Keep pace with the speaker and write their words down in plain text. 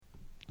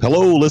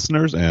Hello,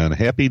 listeners, and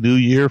Happy New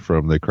Year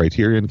from the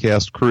Criterion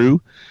Cast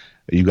crew.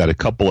 You got a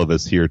couple of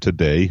us here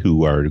today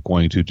who are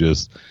going to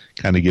just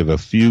kind of give a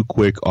few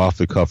quick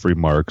off-the-cuff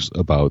remarks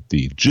about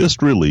the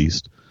just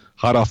released,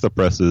 hot off the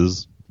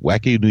presses,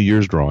 Wacky New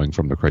Year's drawing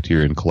from the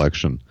Criterion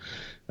Collection.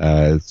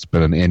 It's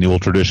been an annual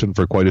tradition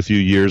for quite a few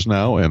years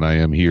now, and I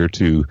am here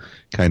to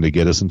kind of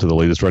get us into the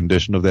latest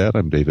rendition of that.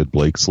 I'm David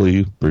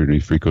Blakesley, pretty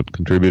frequent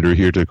contributor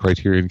here to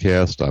Criterion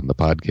Cast on the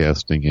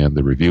podcasting and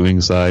the reviewing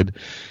side,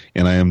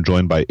 and I am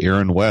joined by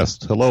Aaron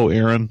West. Hello,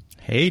 Aaron.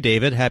 Hey,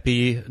 David.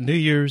 Happy New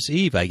Year's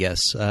Eve, I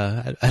guess.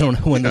 I don't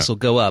know when this will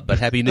go up, but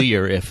Happy New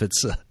Year if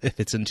it's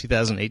in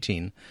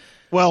 2018.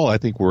 Well, I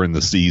think we're in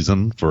the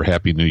season for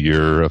Happy New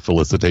Year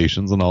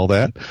felicitations and all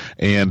that.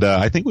 And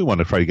I think we want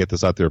to try to get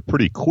this out there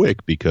pretty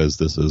quick because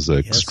this is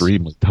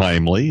extremely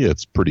timely.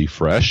 It's pretty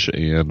fresh,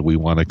 and we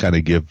want to kind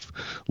of give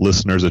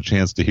listeners a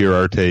chance to hear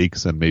our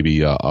takes and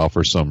maybe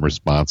offer some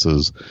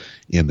responses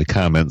in the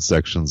comment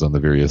sections on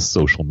the various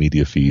social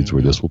media feeds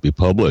where this will be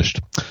published.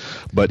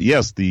 But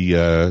yes,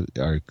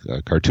 our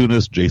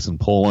cartoonist Jason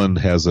Poland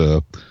has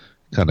a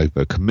kind of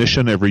a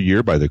commission every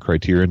year by the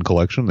Criterion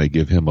Collection. They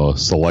give him a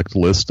select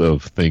list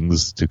of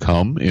things to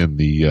come in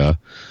the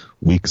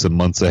weeks and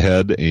months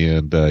ahead,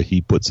 and he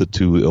puts it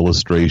to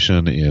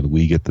illustration, and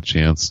we get the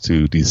chance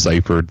to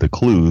decipher the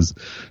clues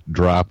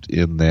dropped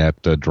in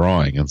that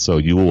drawing. And so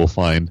you will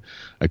find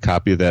a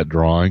copy of that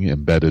drawing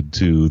embedded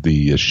to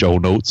the show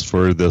notes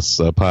for this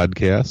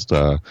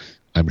podcast.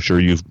 I'm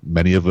sure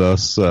many of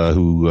us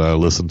who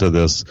listen to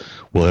this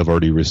will have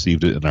already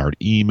received it in our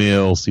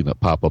email, seen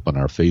it pop up on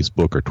our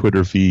Facebook or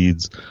Twitter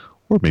feeds,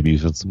 or maybe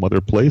even some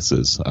other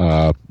places.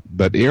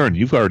 But Aaron,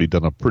 you've already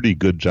done a pretty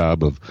good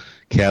job of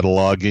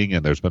cataloging,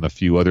 and there's been a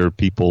few other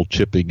people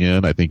chipping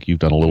in. I think you've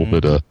done a little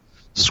bit of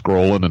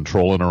scrolling and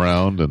trolling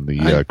around in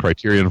the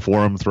Criterion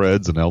forum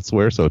threads and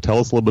elsewhere. So tell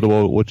us a little bit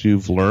about what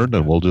you've learned,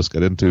 and we'll just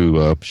get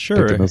into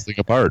picking this thing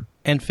apart.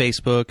 And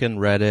Facebook and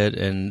Reddit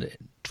and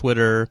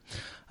Twitter.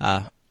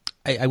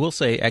 I will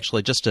say,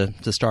 actually, just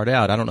to start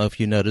out, I don't know if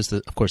you noticed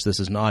that, of course, this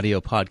is an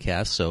audio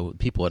podcast, so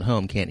people at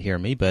home can't hear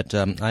me, but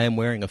I am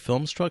wearing a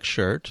Filmstruck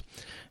shirt,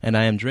 and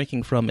I am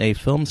drinking from a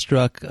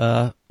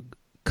Filmstruck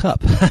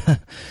cup.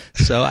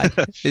 So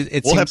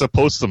we'll have to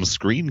post some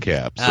screen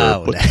caps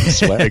or put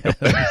some swag up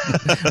there.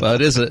 Well,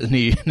 it is a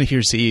New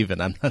Year's Eve,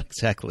 and I'm not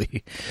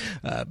exactly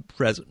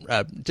present.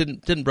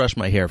 Didn't brush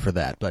my hair for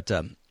that,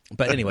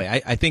 But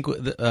anyway, I think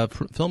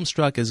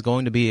Filmstruck is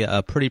going to be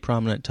a pretty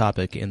prominent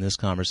topic in this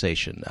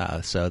conversation.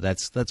 So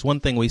that's one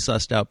thing we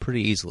sussed out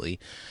pretty easily.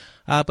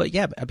 But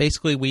yeah,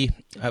 basically we,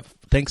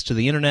 thanks to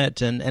the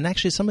internet, and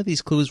actually some of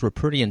these clues were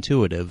pretty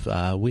intuitive.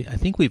 I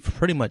think we've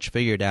pretty much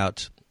figured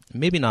out,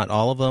 maybe not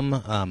all of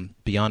them,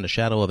 beyond a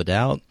shadow of a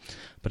doubt,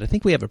 but I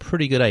think we have a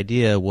pretty good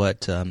idea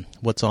what's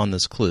on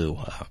this clue.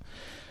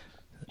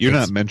 You're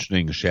not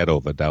mentioning Shadow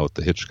of a Doubt,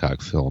 the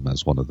Hitchcock film,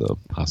 as one of the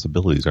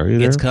possibilities, are you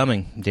there? It's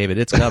coming, David.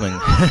 It's coming.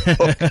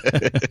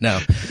 No,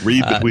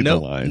 read between the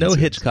lines. No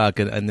Hitchcock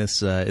in this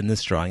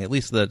drawing, at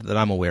least that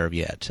I'm aware of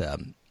yet.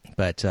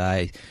 But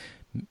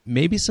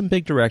maybe some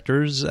big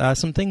directors,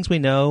 some things we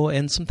know,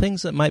 and some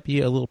things that might be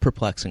a little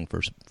perplexing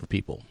for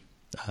people.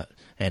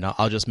 And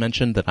I'll just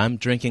mention that I'm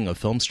drinking a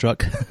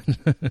Filmstruck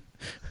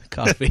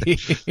coffee,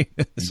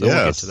 so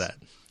we'll get to that.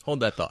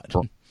 Hold that thought.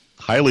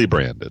 Highly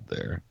branded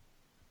there.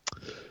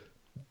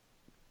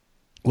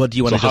 Well, do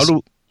you want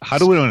to how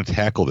do we want to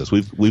tackle this?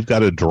 We've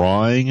got a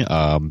drawing.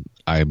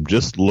 I'm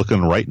just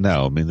looking right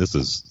now. I mean, this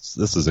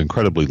is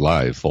incredibly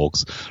live,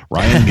 folks.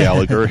 Ryan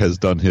Gallagher has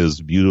done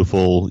his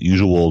beautiful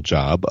usual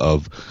job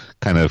of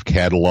kind of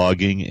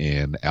cataloging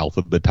and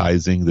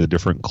alphabetizing the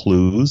different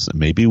clues.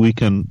 Maybe we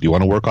can. Do you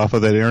want to work off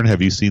of that, Aaron?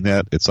 Have you seen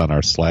that? It's on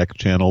our Slack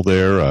channel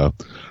there.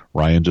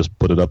 Ryan just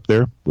put it up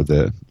there with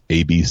the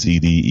A, B, C,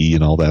 D, E,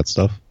 and all that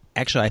stuff.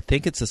 Actually, I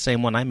think it's the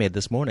same one I made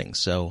this morning.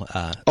 So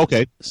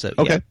okay.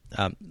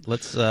 Yeah,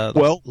 let's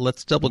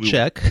double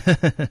check.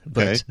 But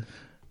okay.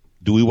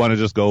 Do we want to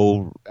just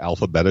go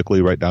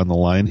alphabetically right down the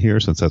line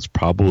here, since that's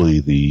probably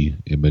the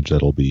image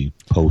that'll be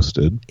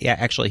posted? Yeah,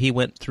 actually, he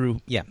went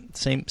through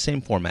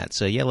same format.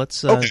 So yeah,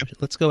 let's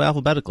go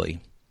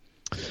alphabetically.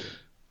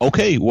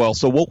 Okay, well,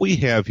 so what we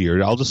have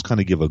here, I'll just kind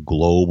of give a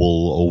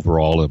global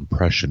overall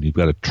impression. You've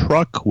got a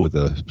truck with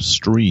a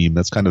stream.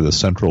 That's kind of the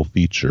central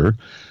feature.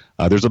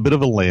 There's a bit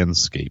of a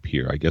landscape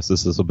here. I guess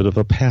this is a bit of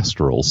a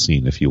pastoral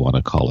scene, if you want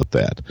to call it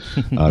that.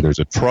 There's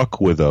a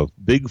truck with a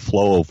big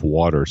flow of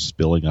water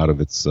spilling out of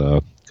its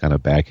kind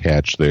of back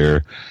hatch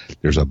there.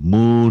 There's a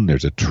moon,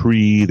 there's a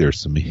tree, there's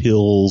some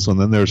hills, and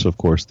then there's, of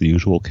course, the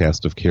usual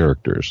cast of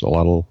characters. A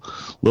lot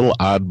of little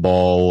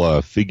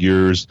oddball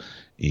figures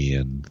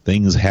and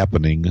things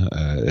happening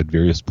at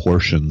various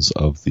portions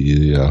of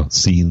the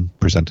scene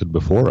presented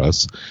before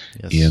us.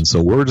 Yes. And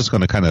so we're just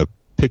going to kind of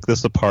pick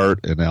this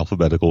apart in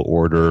alphabetical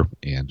order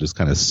and just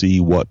kind of see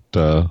what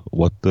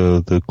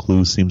the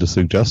clues seem to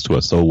suggest to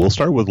us. So we'll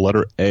start with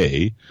letter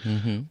A,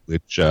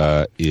 which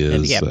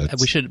is... And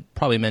we should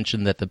probably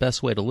mention that the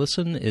best way to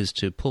listen is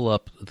to pull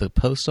up the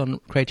posts on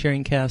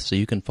Criterion Cast so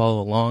you can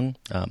follow along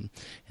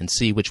and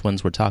see which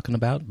ones we're talking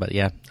about. But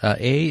yeah,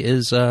 A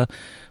is, well...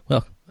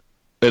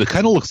 It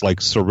kind of looks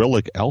like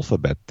Cyrillic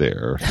alphabet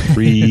there.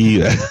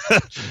 3,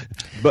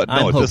 but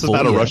no, this is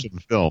not a Russian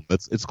film.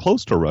 It's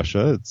close to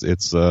Russia.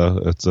 It's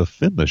a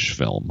Finnish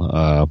film.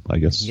 I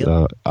guess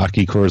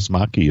Aki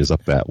Kaurismäki is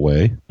up that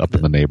way, up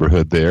in the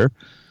neighborhood there.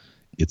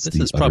 This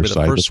is probably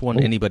the first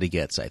one anybody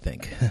gets, I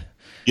think.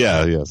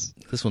 Yeah, yes.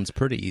 This one's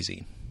pretty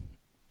easy.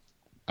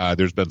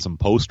 There's been some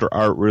poster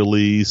art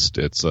released.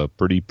 It's a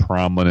pretty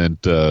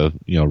prominent,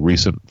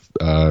 recent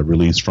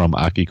release from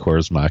Aki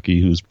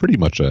Kaurismäki, who's pretty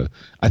much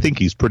I think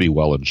he's pretty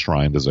well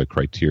enshrined as a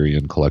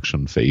Criterion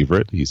Collection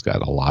favorite. He's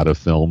got a lot of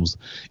films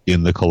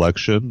in the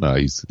collection.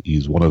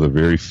 He's one of the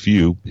very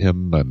few,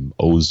 him and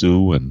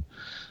Ozu and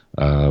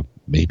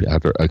maybe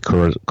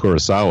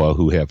Kurosawa,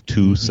 who have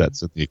 2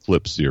 sets in the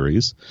Eclipse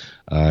series.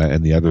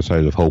 And The Other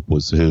Side of Hope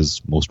was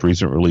his most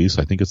recent release.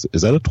 I think is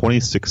that a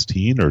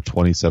 2016 or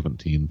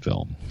 2017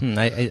 film?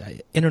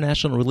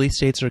 International release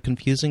dates are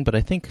confusing, but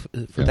I think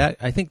for that,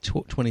 I think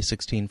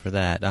 2016 for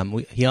that.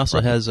 He also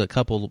has a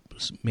couple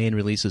main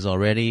releases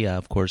already.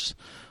 Of course,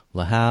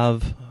 Le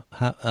Havre,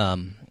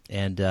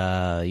 and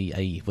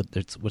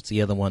what's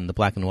the other one? The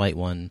black and white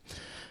one.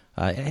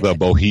 The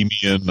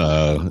Bohemian,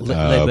 Le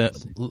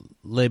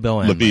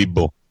Bohème.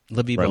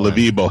 La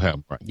Vie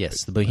Bohème. Right.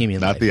 Yes, the Bohemian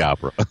Not Life. the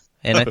opera.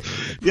 And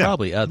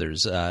probably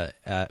others.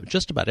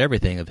 Just about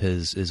everything of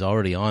his is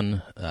already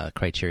on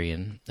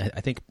Criterion.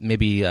 I think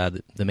maybe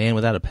The Man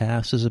Without a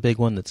Past is a big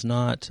one that's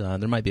not.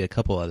 There might be a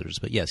couple others.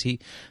 But yes,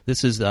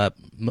 this is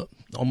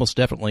almost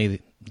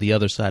definitely The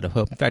Other Side of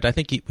Hope. In fact, I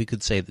think we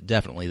could say that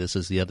definitely this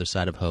is The Other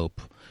Side of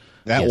Hope.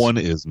 That one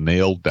is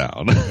nailed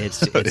down.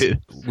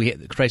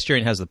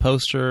 Criterion has the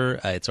poster.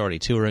 It's already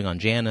touring on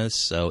Janus,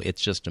 so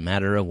it's just a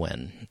matter of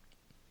when.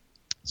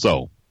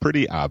 So,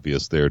 pretty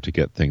obvious there to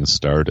get things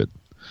started.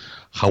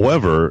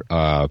 However,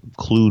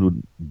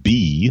 clue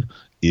B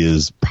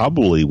is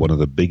probably one of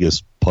the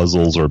biggest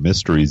puzzles or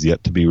mysteries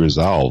yet to be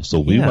resolved.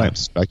 So we might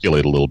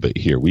speculate a little bit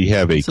here. We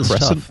have a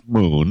crescent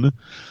moon.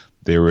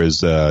 There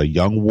is a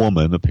young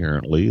woman,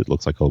 apparently. It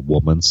looks like a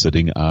woman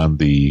sitting on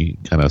the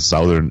kind of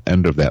southern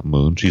end of that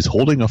moon. She's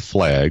holding a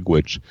flag,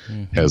 which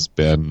has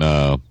been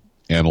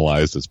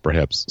analyzed as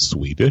perhaps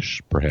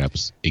Swedish,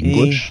 perhaps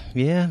English.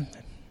 Yeah.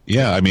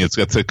 Yeah, I mean, it's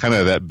got kind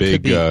of that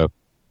big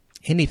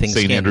anything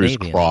St. Andrew's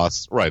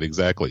cross. Right,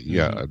 exactly.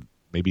 Yeah,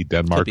 maybe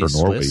Denmark or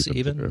Norway. Swiss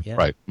even. Yeah.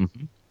 Right.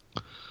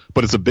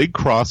 But it's a big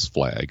cross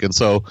flag. And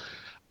so,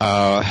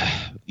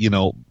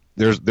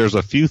 there's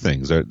a few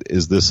things.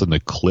 Is this an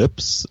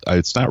eclipse?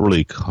 It's not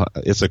really.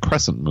 It's a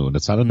crescent moon.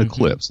 It's not an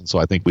eclipse, and so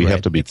I think we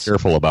have to be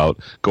careful about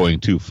going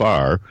too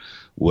far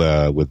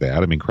with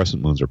that. I mean,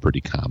 crescent moons are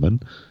pretty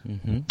common.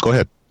 Go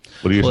ahead.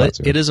 What are your thoughts?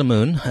 It is a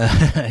moon.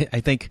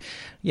 I think.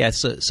 Yeah.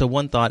 So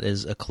one thought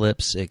is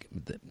eclipse. It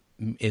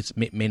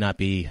may not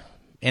be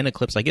an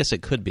eclipse. I guess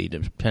it could be,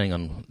 depending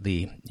on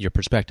your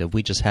perspective.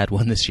 We just had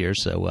one this year,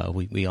 so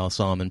we all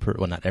saw them in person.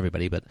 Well, not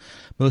everybody, but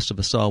most of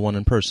us saw one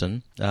in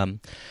person.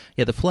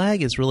 The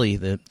flag is really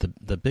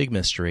the big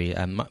mystery.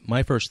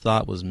 My first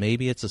thought was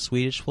maybe it's a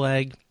Swedish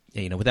flag.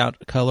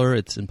 Without color,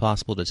 it's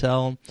impossible to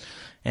tell.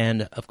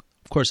 And of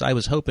course, I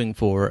was hoping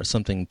for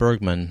something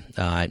Bergman.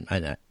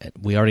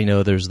 We already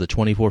know there's the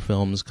 24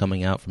 films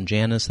coming out from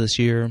Janus this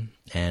year,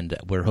 and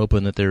we're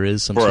hoping that there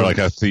is some or like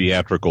a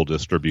theatrical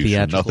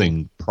distribution.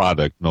 Nothing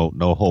product,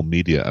 no home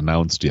media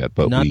announced yet,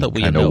 but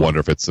we kind of wonder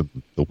if it's in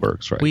the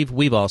works. Right?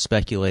 We've all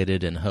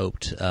speculated and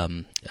hoped.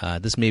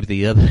 This may be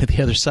the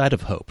other side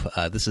of hope.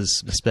 This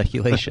is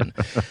speculation,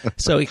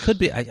 so it could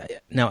be.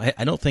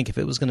 I don't think if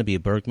it was going to be a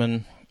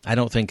Bergman, I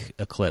don't think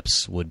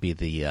Eclipse would be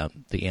the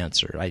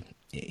answer.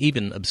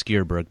 Even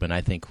obscure Bergman,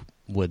 I think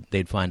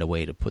they'd find a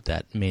way to put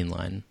that main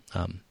line.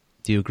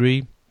 Do you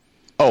agree?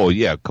 Oh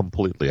yeah,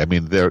 completely. I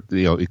mean,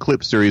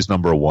 Eclipse series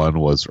number 1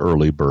 was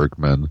early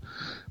Bergman,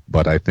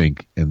 but I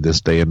think in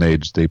this day and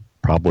age they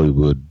probably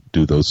would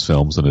do those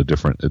films in a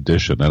different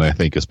edition. And I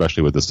think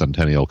especially with the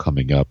centennial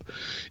coming up,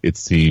 it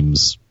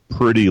seems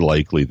pretty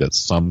likely that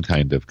some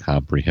kind of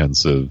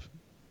comprehensive,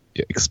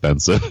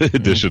 expensive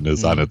edition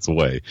is on its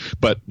way.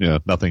 But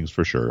nothing's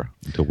for sure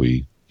until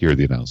we hear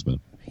the announcement.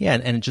 Yeah,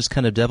 and just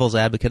kind of devil's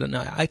advocate.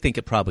 No, I think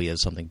it probably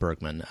is something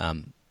Bergman.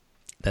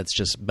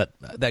 But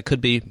that could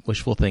be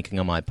wishful thinking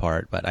on my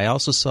part. But I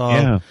also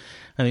saw,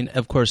 I mean,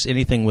 of course,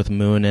 anything with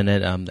moon in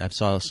it. I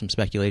saw some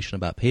speculation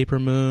about Paper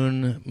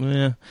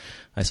Moon.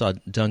 I saw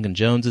Duncan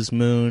Jones's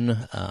Moon.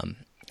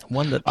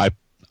 One that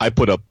I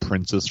put up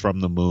Princess from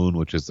the Moon,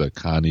 which is a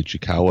Kan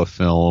Ichikawa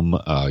film.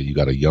 You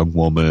got a young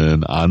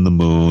woman on the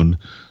moon.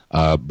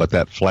 But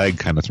that flag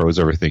kind of throws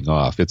everything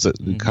off. Kan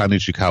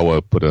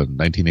Ichikawa put a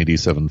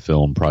 1987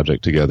 film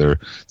project together.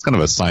 It's kind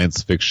of a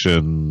science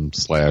fiction /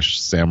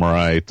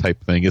 samurai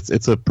type thing.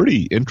 It's a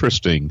pretty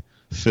interesting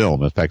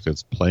film. In fact,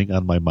 it's playing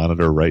on my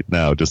monitor right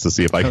now just to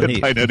see if I can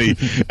find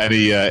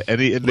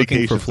any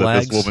indications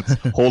that this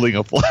woman's holding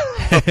a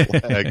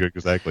flag.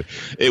 Exactly.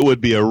 It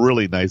would be a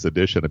really nice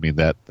addition. I mean,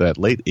 that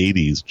late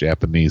 80s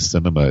Japanese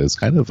cinema is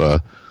kind of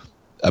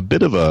a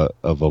bit of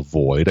a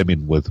void. I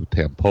mean, with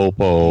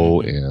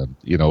Tampopo and,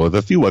 with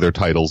a few other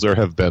titles, there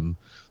have been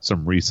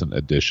some recent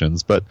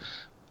additions, but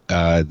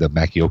the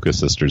Makioka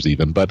sisters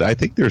even. But I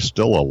think there's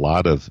still a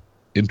lot of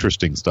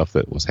interesting stuff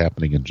that was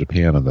happening in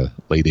Japan in the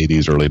late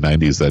 80s, early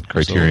 90s that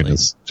Criterion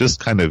is just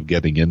kind of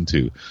getting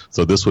into.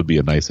 So this would be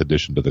a nice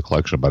addition to the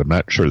collection, but I'm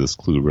not sure this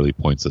clue really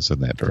points us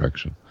in that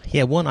direction.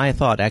 Yeah, one I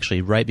thought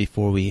actually right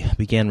before we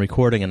began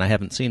recording, and I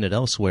haven't seen it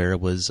elsewhere,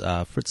 was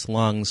Fritz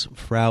Lang's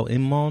Frau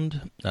im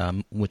Mond,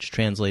 which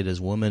translates as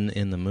Woman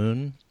in the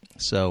Moon.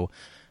 So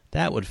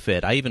that would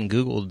fit. I even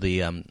Googled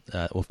the,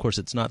 of course,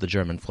 it's not the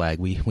German flag.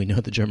 We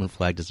know the German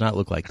flag does not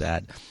look like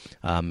that.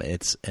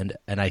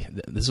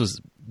 This was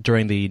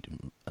during the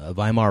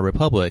Weimar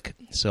Republic,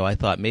 so I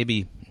thought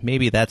maybe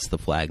that's the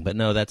flag, but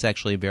no, that's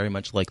actually very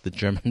much like the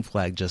German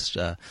flag. Just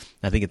I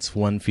think it's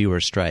one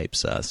fewer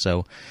stripes.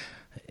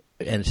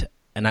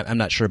 And I'm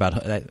not sure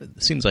about that.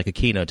 It seems like a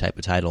Kino type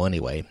of title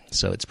anyway,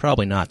 so it's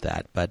probably not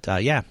that. But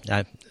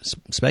I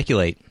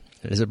speculate.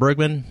 Is it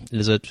Bergman?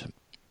 Is it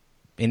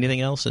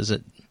anything else? Is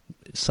it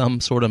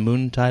some sort of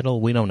moon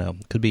title? We don't know.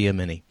 Could be a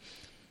mini.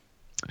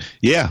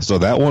 Yeah, so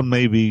that one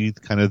may be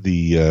kind of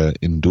the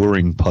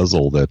enduring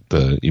puzzle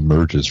that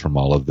emerges from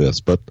all of this.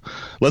 But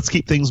let's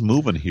keep things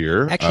moving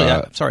here.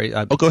 Actually, sorry.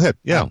 Go ahead.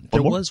 Yeah.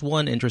 There was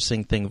one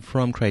interesting thing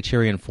from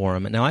Criterion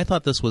Forum. Now, I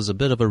thought this was a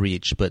bit of a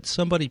reach, but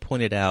somebody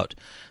pointed out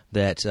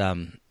that,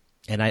 and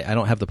I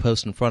don't have the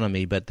post in front of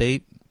me, but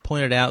they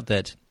pointed out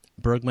that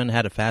Bergman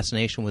had a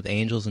fascination with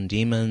angels and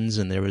demons,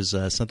 and there was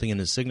something in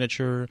his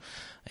signature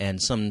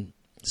and some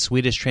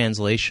Swedish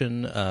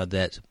translation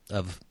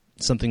of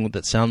something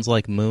that sounds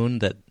like moon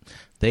that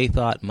they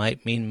thought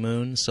might mean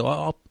moon.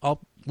 So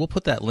we'll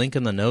put that link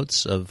in the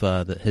notes of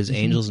his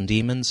Angels and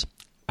Demons.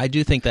 I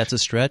do think that's a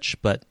stretch,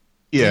 but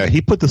yeah, he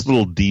put this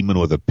little demon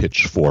with a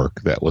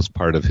pitchfork that was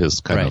part of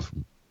his kind of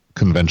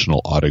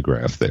conventional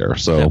autograph there.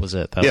 So that was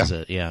it. That was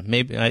it. Yeah,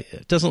 maybe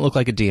it doesn't look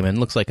like a demon. It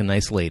looks like a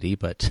nice lady,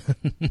 but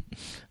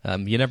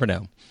you never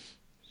know.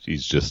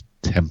 She's just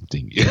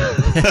tempting you.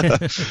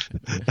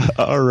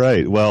 All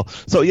right. Well,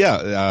 so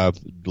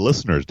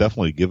listeners,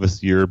 definitely give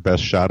us your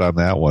best shot on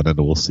that one, and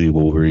we'll see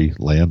where we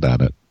land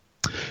on it.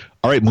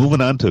 All right,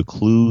 moving on to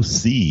clue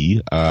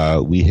C.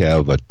 We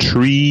have a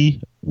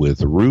tree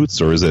with roots,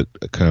 or is it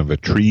kind of a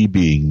tree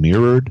being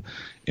mirrored?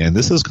 And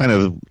this has kind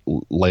of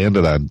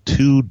landed on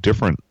two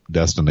different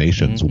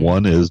destinations. Mm-hmm.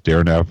 One is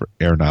Darren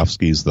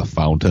Aronofsky's The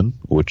Fountain,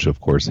 which of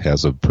course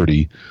has a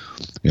pretty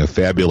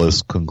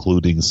fabulous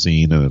concluding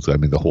scene, and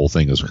the whole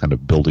thing is kind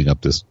of building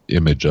up this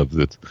image of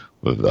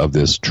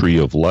this tree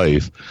of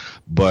life.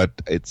 But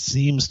it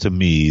seems to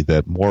me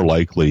that more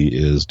likely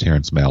is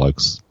Terrence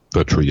Malick's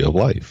The Tree of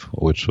Life,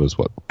 which was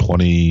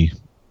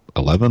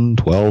 2011,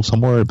 12,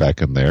 somewhere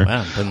back in there.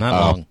 Wow, been that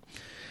long.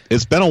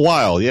 It's been a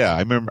while, yeah.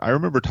 I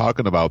remember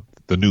talking about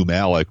the new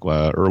Malick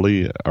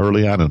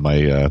early on in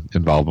my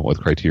involvement with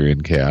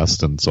Criterion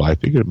Cast, and so I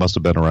figured it must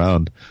have been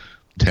around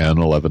 10,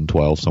 11,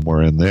 12,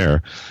 somewhere in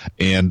there.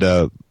 And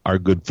our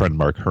good friend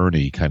Mark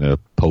Herney kind of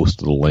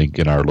posted a link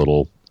in our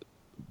little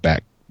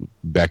back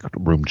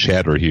room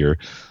chatter here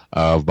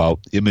about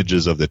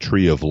images of the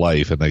Tree of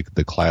Life, and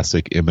the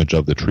classic image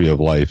of the Tree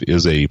of Life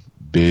is a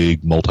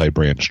big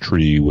multi-branch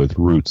tree with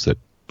roots that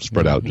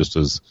spread out just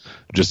as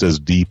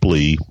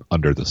deeply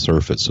under the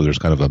surface. So there's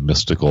kind of a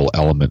mystical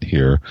element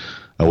here.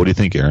 What do you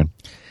think, Aaron?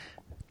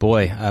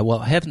 Boy, well,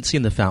 I haven't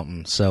seen The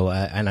Fountain, so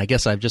and I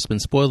guess I've just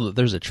been spoiled that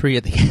there's a tree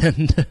at the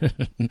end.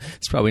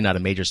 It's probably not a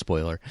major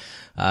spoiler.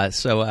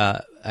 Actually,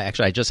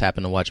 I just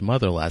happened to watch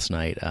Mother last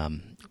night,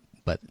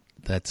 but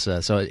that's so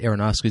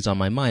Aronofsky's on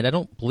my mind. I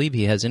don't believe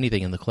he has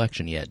anything in the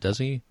collection yet, does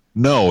he?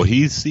 No,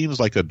 he seems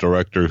like a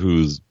director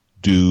who's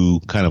due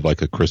kind of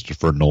like a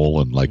Christopher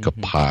Nolan, like a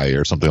Pie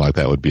or something like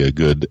that would be a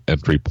good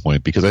entry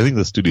point, because I think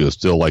the studios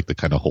still like to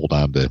kind of hold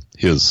on to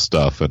his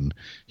stuff, and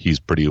he's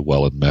pretty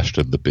well enmeshed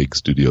in the big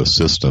studio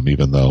system,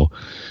 even though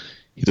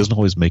he doesn't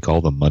always make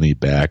all the money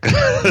back.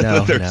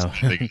 No.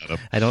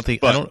 I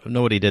don't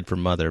know what he did for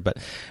Mother, but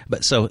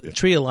so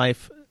Tree of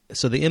Life.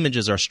 So the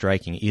images are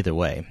striking either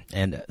way,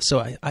 and so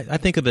I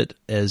think of it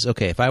as,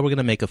 okay, if I were going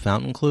to make a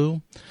fountain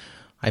clue,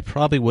 I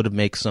probably would have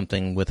made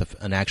something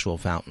with an actual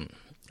fountain.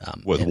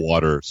 With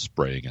water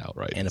spraying out,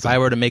 right? And if I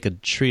were to make a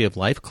Tree of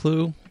Life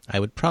clue, I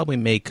would probably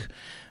make,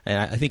 and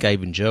I think I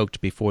even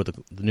joked before the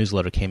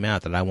newsletter came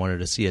out that I wanted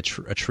to see a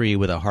tree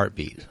with a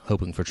heartbeat,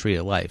 hoping for Tree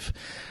of Life.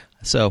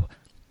 So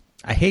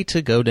I hate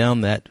to go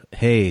down that,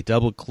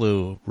 double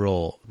clue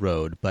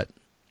road, but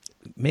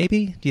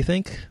maybe, do you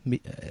think,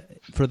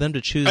 for them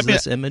to choose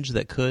this image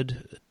that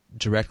could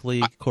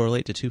directly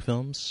correlate to two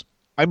films?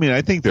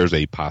 I think there's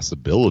a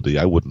possibility.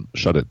 I wouldn't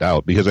shut it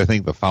out, because I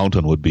think The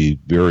Fountain would be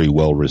very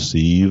well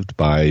received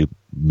by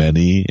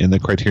many in the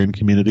Criterion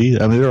community.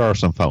 I mean, there are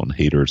some Fountain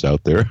haters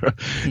out there,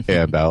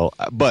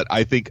 but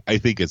I think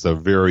it's a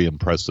very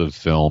impressive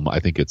film. I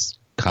think it's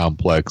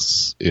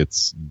complex,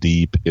 it's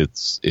deep,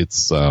 it's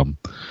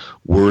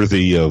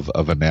worthy of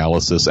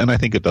analysis, and I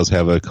think it does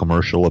have a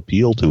commercial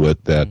appeal to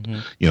it that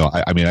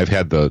I mean, I've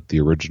had the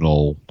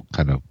original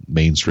kind of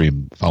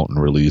mainstream Fountain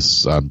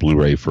release on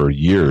Blu-ray for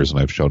years, and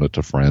I've shown it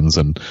to friends,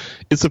 and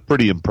it's a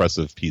pretty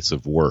impressive piece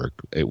of work.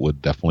 It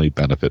would definitely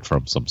benefit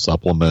from some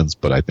supplements,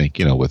 but I think,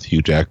 with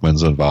Hugh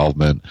Jackman's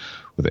involvement,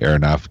 with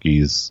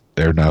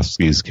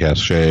Aronofsky's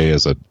cachet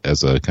as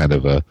a kind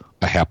of a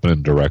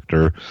happening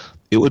director,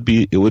 it would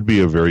be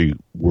a very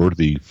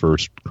worthy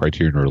first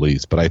Criterion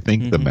release. But I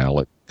think the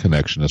Malick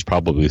connection is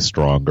probably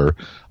stronger.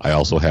 I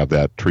also have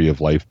that Tree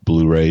of Life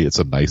Blu-ray. It's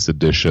a nice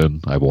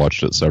edition. I've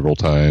watched it several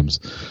times,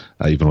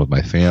 even with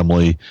my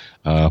family.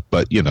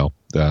 But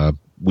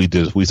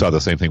we saw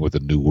the same thing with the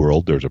New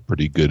World. There's a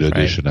pretty good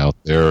edition out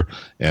there,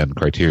 and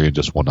Criterion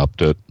just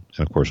one-upped it.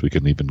 And of course, we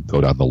can even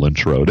go down the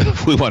Lynch road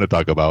if we want to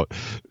talk about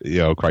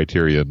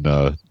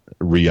Criterion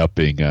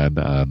re-upping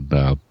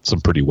on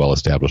some pretty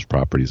well-established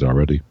properties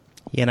already.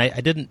 Yeah, and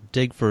I didn't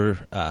dig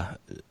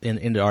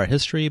into our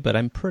history, but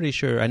I'm pretty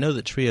sure, I know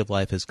that Tree of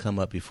Life has come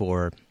up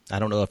before. I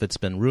don't know if it's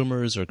been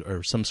rumors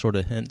or some sort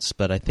of hints,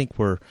 but I think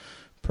we're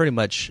pretty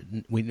much,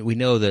 we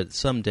know that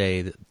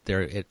someday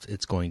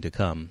it's going to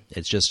come.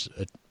 It's just,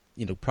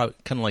 probably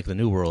kind of like the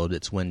New World,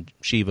 it's when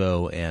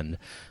Chivo and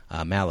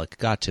Malick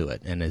got to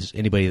it. And as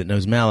anybody that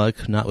knows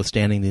Malick,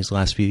 notwithstanding these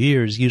last few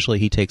years, usually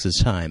he takes his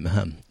time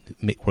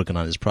working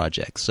on his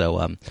project.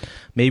 So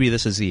maybe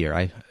this is the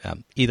year.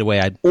 Either way,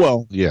 I'd be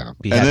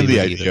happy. And then the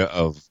idea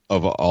of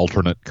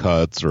alternate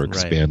cuts or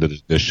expanded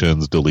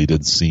editions,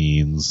 deleted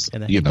scenes.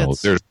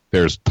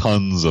 There's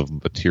tons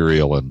of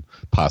material and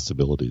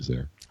possibilities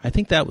there. I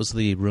think that was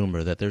the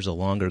rumor, that there's a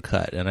longer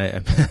cut,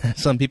 and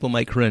some people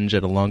might cringe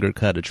at a longer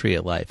cut of Tree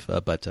of Life,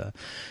 but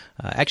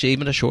actually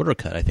even a shorter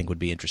cut I think would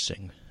be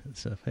interesting.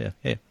 So yeah,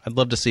 I'd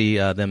love to see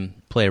them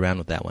play around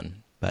with that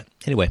one. But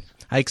anyway,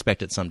 I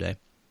expect it someday.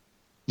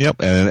 Yep,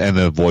 and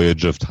the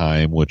Voyage of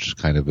Time, which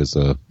kind of is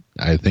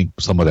I think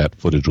some of that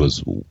footage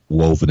was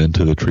woven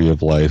into the Tree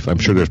of Life. I'm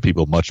sure there's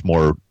people much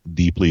more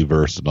deeply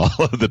versed in all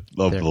of the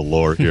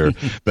lore here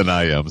than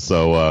I am.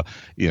 So,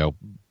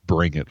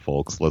 bring it,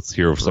 folks. Let's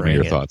hear some of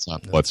your thoughts on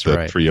what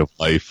the Tree of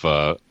Life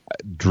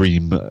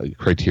Dream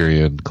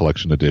Criterion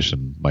Collection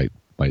Edition might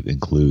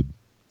include.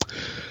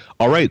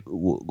 All right,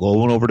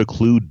 going over to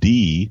Clue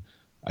D.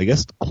 I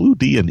guess Clue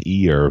D and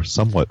E are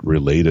somewhat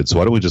related, so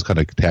why don't we just kind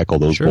of tackle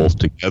those both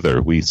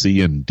together? We see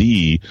in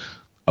D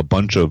a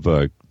bunch of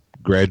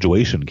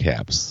graduation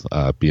caps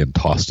being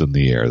tossed in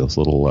the air, those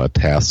little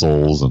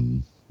tassels,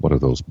 and what are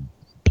those,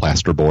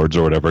 plasterboards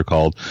or whatever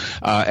called,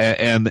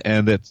 and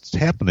it's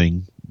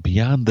happening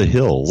beyond the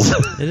hills.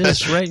 It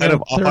is, right? Kind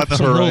of on the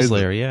horizon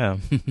there, yeah.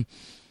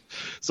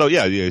 So so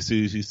you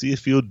see a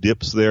few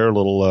dips there, a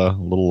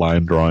little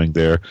line drawing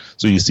there.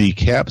 So you see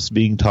caps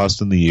being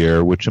tossed in the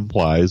air, which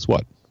implies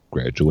what?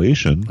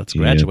 Graduation. Let's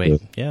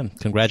graduate.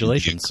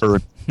 Congratulations.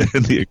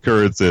 The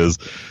occurrence is,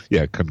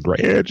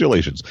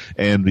 congratulations.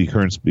 And the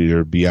occurrence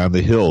beyond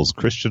the hills.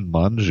 Christian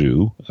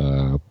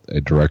Manju,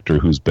 a director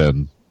who's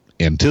been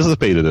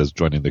anticipated as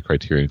joining the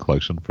Criterion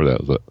Collection for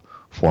that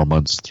 4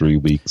 months, 3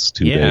 weeks,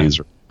 2 days,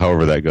 or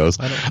however that goes.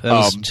 That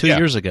was 2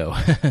 years ago.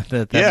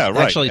 Right.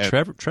 Actually,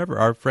 Trevor,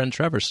 our friend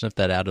Trevor, sniffed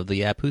that out of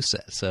the Apu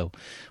set. So,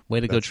 way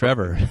to go,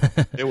 Trevor!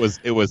 Right.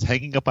 It was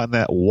hanging up on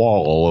that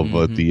wall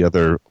of the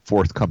other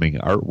forthcoming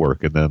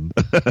artwork, and then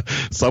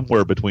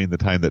somewhere between the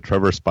time that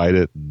Trevor spied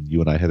it and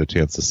you and I had a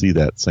chance to see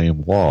that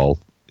same wall,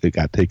 it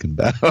got taken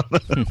down.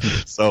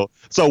 So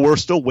we're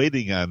still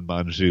waiting on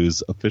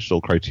Manju's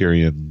official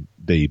Criterion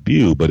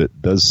debut, but it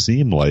does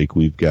seem like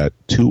we've got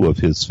 2 of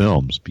his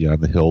films.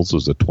 Beyond the Hills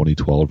was a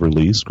 2012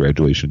 release.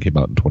 Graduation came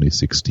out in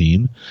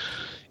 2016.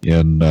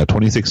 In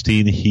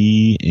 2016,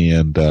 he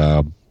and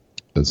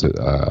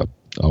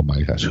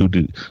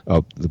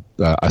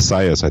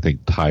Assayas, I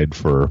think, tied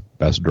for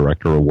Best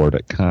Director award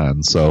at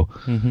Cannes. So,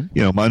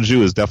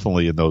 Manju is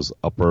definitely in those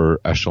upper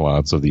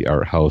echelons of the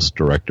art house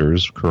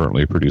directors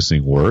currently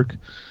producing work.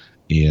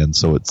 And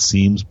so it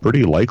seems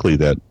pretty likely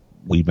that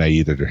we may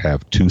either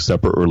have 2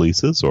 separate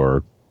releases,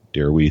 or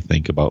dare we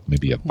think about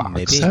maybe a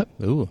box set?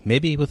 Ooh,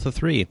 maybe with the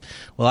 3.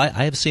 Well,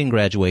 I have seen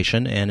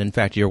Graduation, and in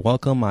fact, you're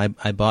welcome. I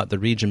bought the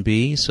Region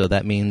B, so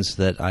that means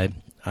that I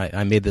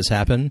made this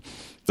happen.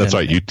 That's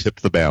right. You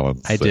tipped the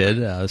balance. I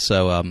did.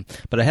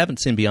 But I haven't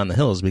seen Beyond the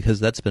Hills because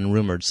that's been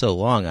rumored so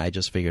long. I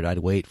just figured I'd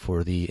wait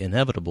for the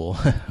inevitable,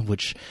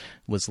 which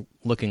was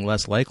looking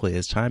less likely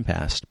as time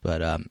passed.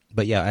 But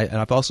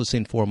I've also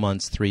seen 4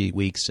 months, 3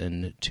 weeks,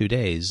 and 2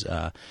 days.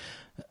 I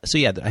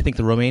think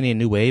the Romanian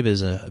New Wave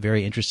is a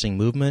very interesting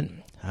movement.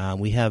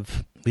 We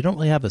don't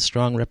really have a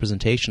strong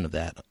representation of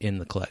that in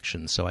the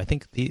collection. So I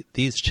think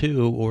these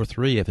 2 or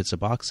 3, if it's a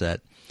box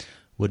set,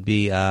 would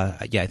be,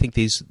 I think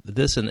this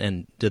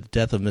and The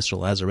Death of Mr.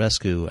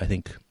 Lazarescu, I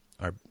think,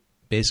 are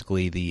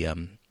basically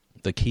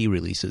the key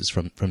releases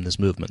from this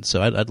movement.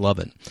 So I'd love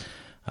it.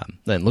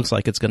 Then it looks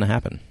like it's going to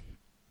happen.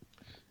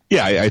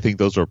 Yeah, I think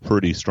those are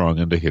pretty strong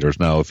indicators.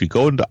 Now, if you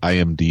go into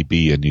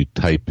IMDb and you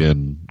type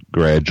in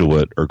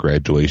graduate or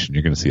graduation,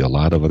 you're going to see a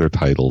lot of other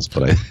titles.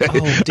 But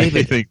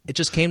David, I think it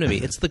just came to me.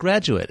 It's The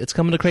Graduate. It's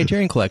coming to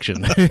Criterion Collection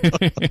in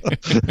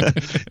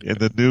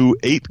the new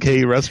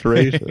 8K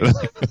restoration.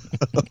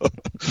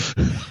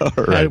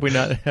 All right.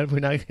 How did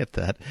we not get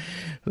that?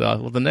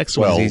 Well, the next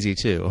one's easy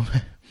too.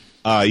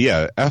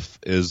 Yeah, F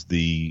is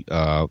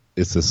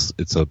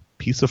it's a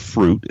piece of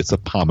fruit. It's a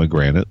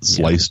pomegranate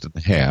sliced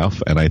in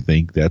half, and I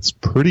think that's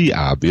pretty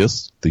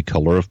obvious, the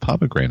color of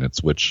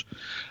pomegranates, which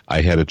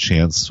I had a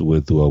chance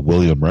with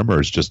William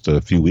Remmers just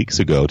a few weeks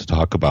ago to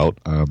talk about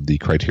the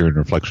Criterion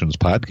Reflections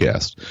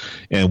podcast.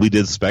 And we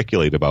did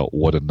speculate about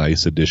what a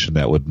nice addition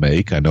that would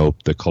make. I know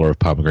the color of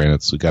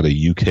pomegranates, we got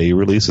a UK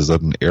release. Is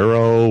that an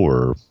Arrow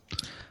or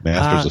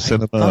Masters of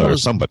Cinema or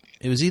somebody?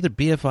 It was either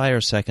BFI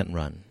or Second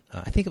Run.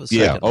 I think it was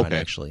Second Run,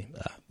 actually,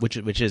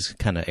 which is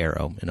kind of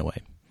Arrow in a way.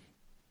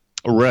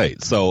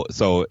 Right. So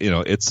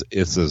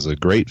it's a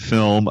great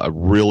film, a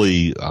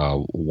really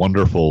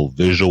wonderful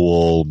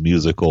visual,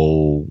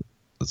 musical,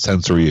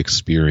 sensory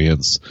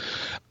experience.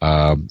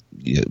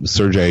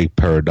 Sergei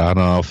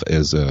Paradanov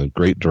is a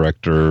great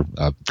director,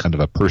 kind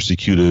of a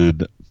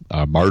persecuted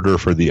martyr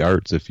for the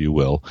arts, if you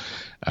will.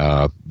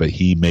 But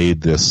he made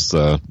this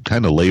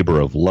kind of labor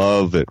of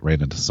love. It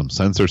ran into some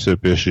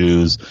censorship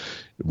issues.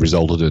 It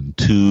resulted in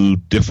two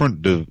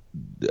different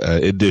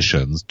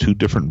editions, two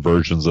different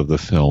versions of the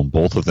film,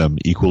 both of them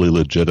equally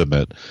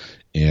legitimate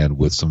and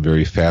with some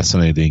very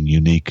fascinating,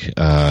 unique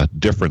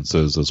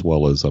differences, as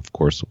well as, of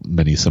course,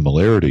 many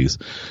similarities.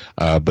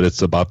 But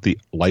it's about the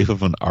life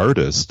of an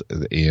artist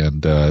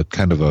and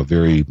kind of a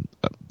very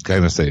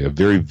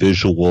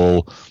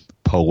visual,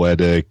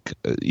 poetic,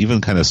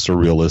 even kind of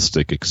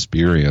surrealistic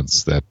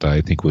experience that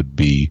I think would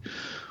be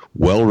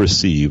well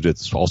received.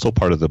 It's also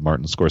part of the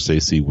Martin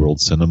Scorsese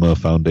World Cinema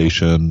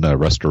Foundation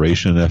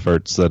restoration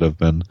efforts that have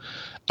been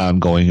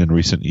ongoing in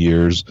recent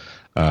years.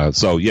 I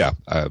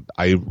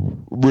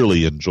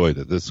really enjoyed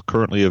it. It's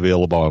currently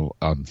available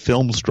on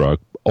Filmstruck,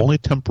 only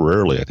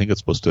temporarily. I think it's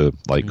supposed to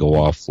go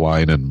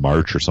offline in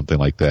March or something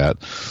like that.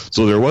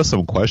 So there was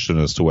some question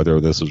as to whether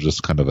this was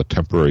just kind of a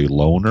temporary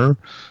loaner.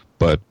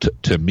 But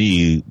to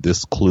me,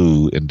 this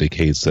clue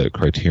indicates that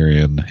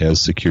Criterion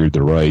has secured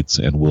the rights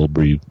and will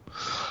be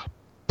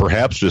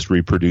perhaps just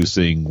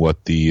reproducing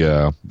what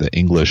the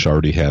English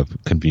already have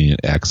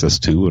convenient access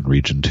to in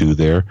Region 2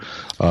 there.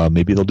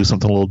 Maybe they'll do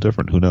something a little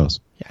different. Who knows?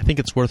 Yeah, I think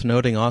it's worth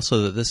noting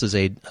also that this is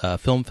a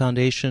Film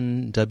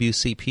Foundation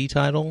WCP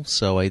title.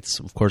 So,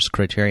 of course,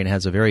 Criterion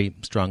has a very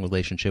strong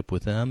relationship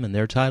with them and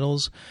their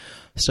titles.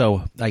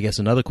 So I guess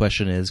another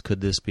question is, could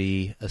this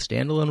be a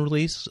standalone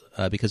release?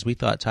 Because we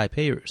thought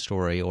Taipei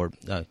Story or...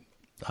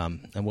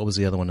 and what was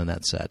the other one in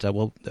that set?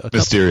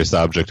 Mysterious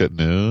Object at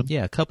Noon.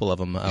 Yeah, a couple of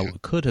them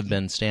could have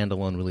been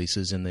standalone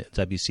releases in the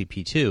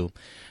WCP2.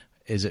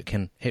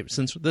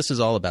 Since this is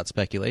all about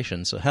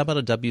speculation, so how about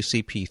a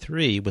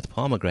WCP3 with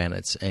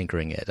pomegranates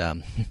anchoring it?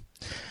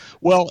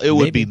 Well, it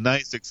would be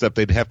nice, except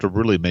they'd have to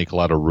really make a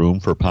lot of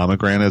room for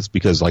pomegranates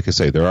because, like I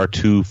say, there are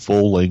two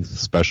full-length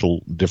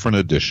special different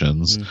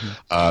editions.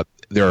 Mm-hmm.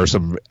 There are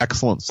some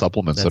excellent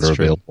supplements that are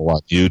available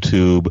on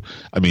YouTube.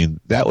 I mean,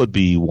 that would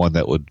be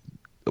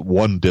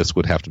one disc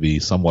would have to be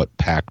somewhat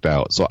packed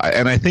out. So,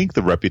 I think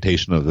the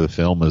reputation of the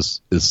film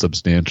is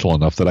substantial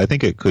enough that I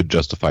think it could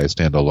justify a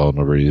standalone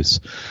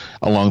release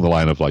along the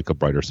line of like A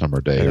Brighter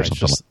Summer Day or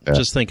something like that.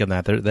 Just thinking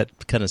that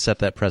kind of set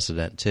that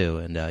precedent too.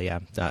 And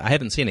I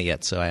haven't seen it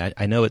yet, so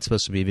I know it's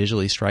supposed to be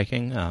visually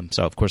striking.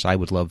 So of course I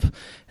would love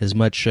as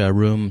much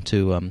room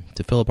to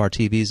fill up our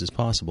TVs as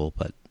possible.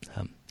 But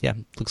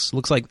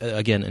looks like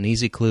again an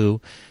easy clue.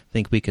 I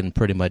think we can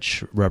pretty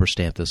much rubber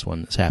stamp this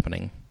one. It's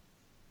happening.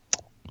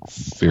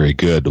 Very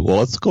good. Well,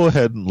 let's go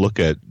ahead and look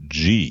at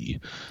G.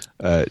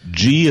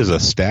 G is a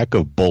stack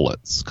of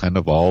bullets, kind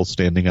of all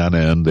standing on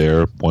end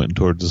there, pointing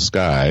towards the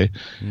sky.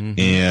 Mm-hmm.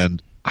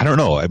 And I don't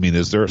know. I mean,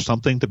 is there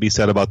something to be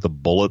said about the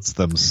bullets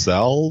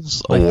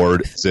themselves,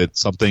 or is it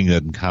something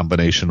in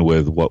combination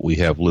with what we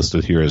have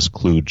listed here as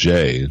clue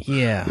J?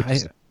 Yeah.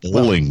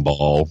 Bowling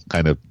ball,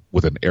 kind of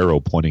with an arrow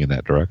pointing in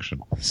that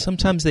direction.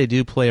 Sometimes they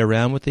do play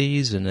around with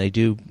these, and they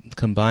do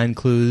combine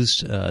clues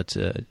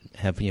to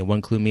have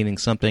one clue meaning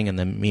something and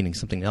then meaning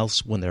something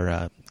else when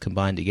they're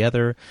combined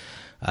together.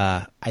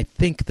 I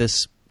think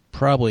this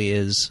probably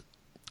is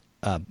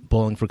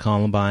Bowling for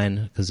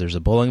Columbine because there's a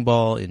bowling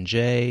ball in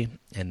J,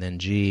 and then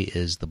G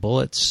is the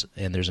bullets,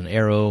 and there's an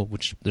arrow,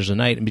 which there's a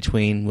knight in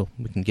between.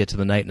 We can get to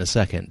the knight in a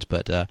second,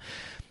 but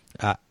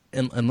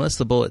unless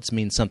the bullets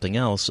mean something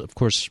else, of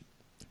course,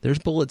 there's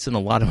bullets in a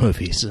lot of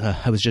movies.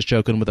 I was just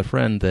joking with a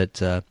friend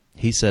that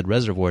he said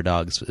Reservoir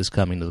Dogs is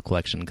coming to the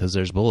collection because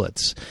there's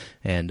bullets.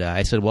 And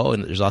I said, well,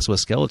 and there's also a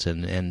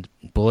skeleton, and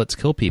bullets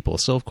kill people,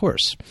 so of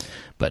course.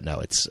 But no,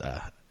 it's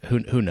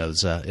who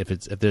knows if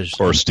there's...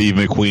 Or Steve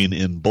McQueen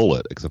in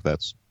Bullet, except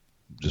that's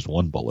just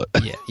one bullet.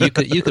 Yeah,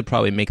 you could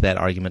probably make that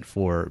argument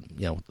for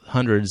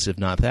hundreds, if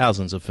not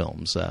thousands, of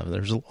films.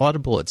 There's a lot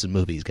of bullets in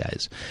movies,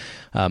 guys.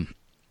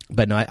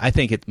 But no, I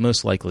think it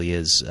most likely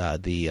is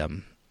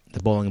the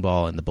The Bowling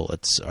Ball and the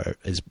Bullets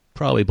is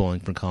probably Bowling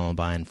for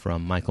Columbine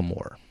from Michael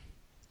Moore.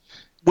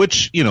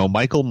 Which,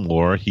 Michael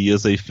Moore, he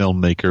is a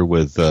filmmaker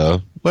with, there's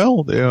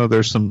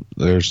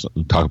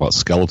talk about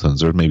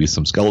skeletons. There may be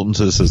some skeletons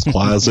in his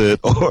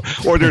closet,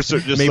 or there's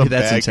just maybe some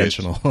that's baggage.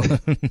 Intentional.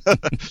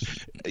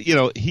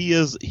 He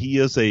is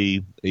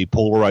a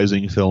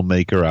polarizing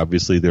filmmaker.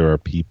 Obviously, there are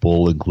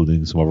people,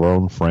 including some of our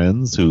own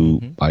friends,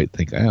 who might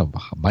think,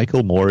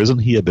 Michael Moore, isn't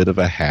he a bit of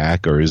a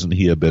hack, or isn't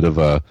he a bit of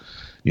a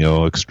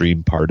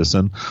extreme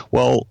partisan?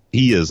 Well,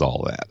 he is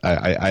all that.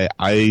 I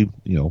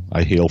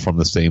hail from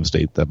the same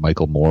state that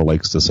Michael Moore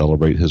likes to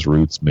celebrate his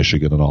roots,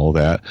 Michigan and all of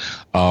that.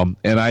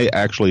 And I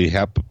actually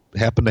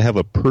happen to have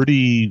a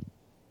pretty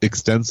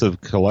extensive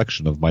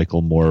collection of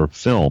Michael Moore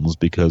films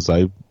because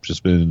I've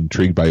just been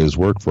intrigued by his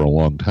work for a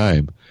long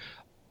time.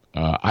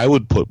 I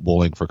would put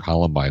Bowling for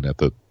Columbine at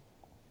the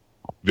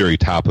very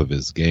top of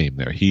his game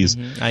there.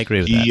 I agree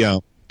with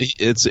that.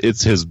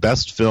 It's his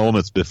best film.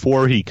 It's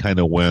before he kind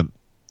of went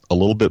a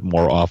little bit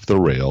more off the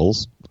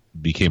rails,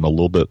 became a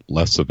little bit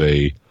less of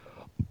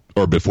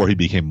or before he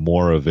became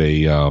more of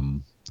a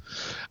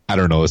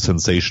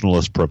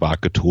sensationalist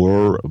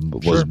provocateur,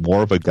 was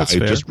more of a guy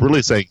just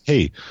really saying,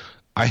 hey,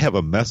 I have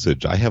a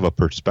message, I have a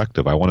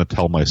perspective, I want to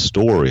tell my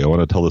story, I want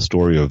to tell the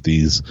story of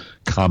these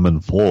common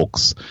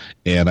folks.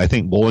 And I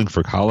think Bowling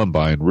for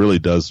Columbine really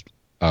does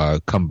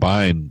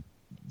combine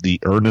the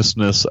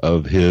earnestness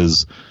of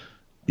his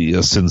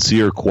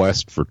sincere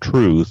quest for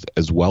truth,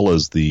 as well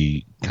as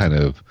the kind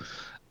of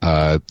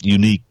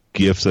unique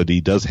gifts that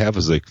he does have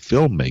as a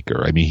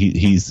filmmaker. I mean,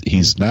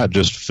 he's not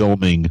just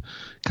filming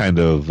kind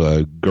of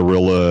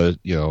guerrilla,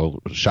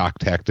 shock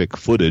tactic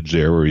footage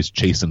there where he's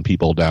chasing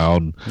people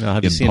down.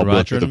 Have you seen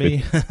Roger and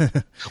Me?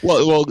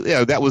 well,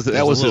 yeah, that was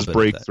his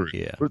breakthrough.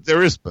 Yeah.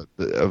 There is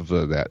of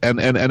that, and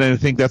I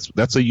think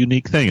that's a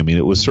unique thing. I mean,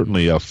 it was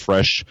certainly a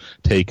fresh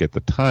take at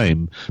the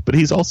time, but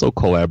he's also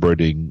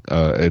collaborating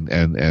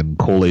and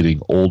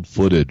collating old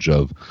footage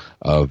of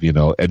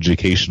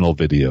educational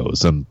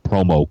videos and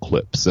promo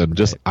clips and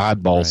just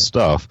oddball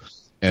stuff,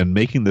 and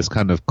making this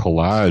kind of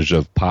collage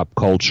of pop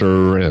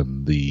culture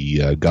and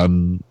the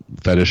gun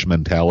fetish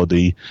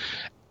mentality.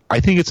 I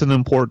think it's an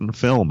important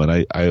film,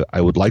 and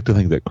I would like to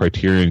think that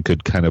Criterion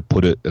could kind of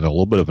put it in a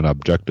little bit of an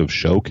objective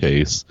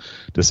showcase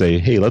to say,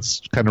 hey,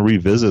 let's kind of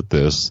revisit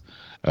this,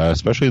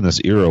 especially in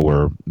this era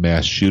where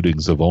mass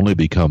shootings have only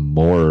become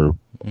more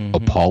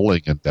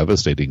appalling and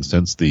devastating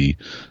since the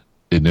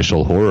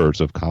initial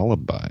horrors of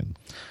Columbine.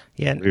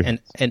 Yeah,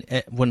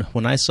 and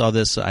when I saw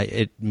this,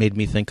 it made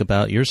me think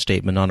about your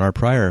statement on our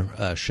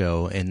prior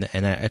show, and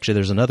actually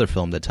there's another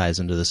film that ties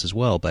into this as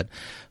well, but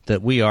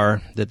that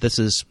this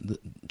is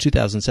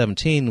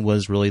 2017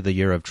 was really the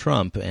year of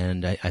Trump,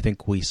 and I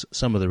think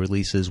some of the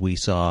releases we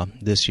saw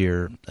this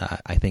year,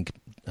 I think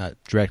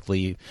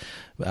directly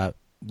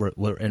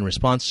were in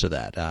response to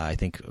that. I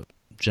think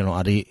General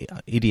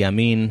Idi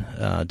Amin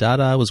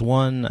Dada was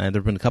one. There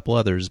have been a couple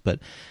others, but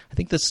I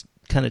think this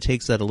kind of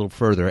takes that a little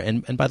further.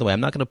 And by the way,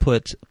 I'm not going to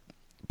put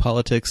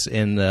politics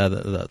in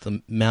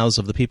the mouths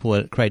of the people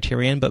at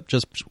Criterion, but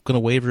just going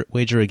to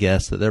wager a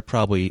guess that they're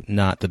probably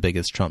not the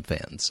biggest Trump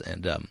fans.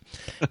 And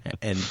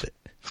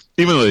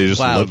even though they just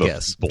live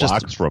blocks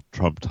just from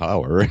Trump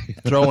Tower,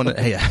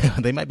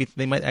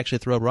 they might actually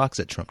throw rocks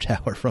at Trump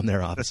Tower from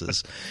their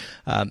offices.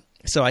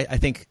 So I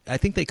think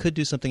they could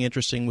do something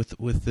interesting with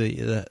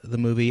the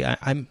movie.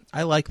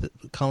 I like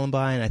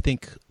Columbine. I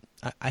think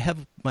I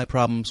have my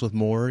problems with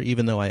Moore,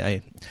 even though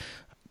I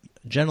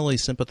generally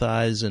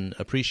sympathize and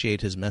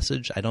appreciate his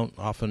message. I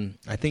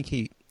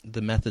think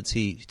the methods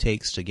he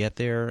takes to get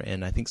there,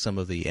 and I think some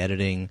of the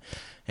editing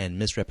and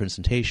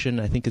misrepresentation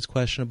I think is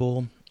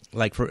questionable.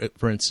 Like for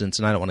instance,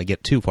 and I don't want to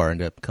get too far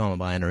into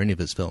Columbine or any of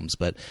his films,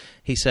 but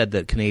he said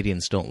that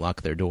Canadians don't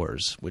lock their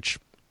doors, which,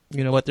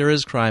 you know what, there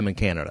is crime in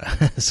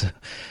Canada.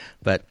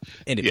 But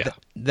anyway,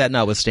 that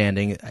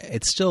notwithstanding,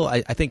 it's still,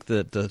 I think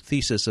the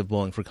thesis of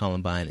Bowling for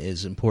Columbine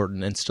is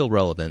important and still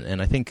relevant.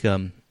 And I think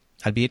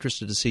I'd be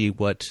interested to see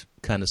what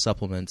kind of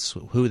supplements,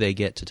 who they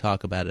get to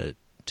talk about it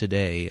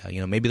today.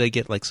 Maybe they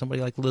get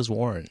somebody like Liz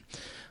Warren.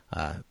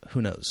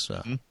 Who knows?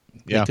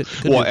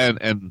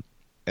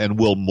 And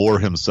will Moore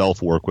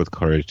himself work with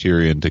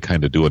Criterion to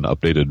kind of do an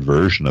updated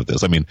version of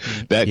this? I mean,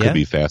 that could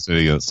be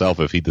fascinating in itself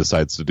if he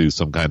decides to do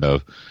some kind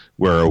of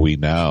where are we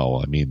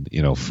now? I mean,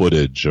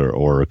 footage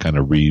or kind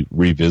of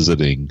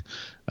revisiting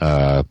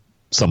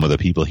some of the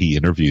people he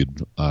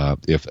interviewed.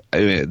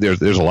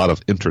 There's a lot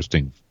of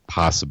interesting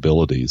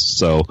possibilities.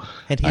 So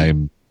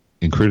I'm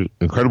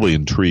incredibly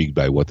intrigued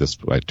by what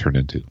this might turn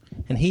into.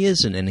 And he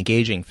is an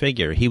engaging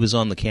figure. He was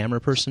on the Camera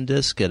Person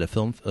disc at a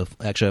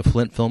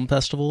Flint Film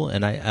Festival,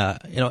 and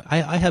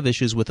I have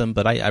issues with him,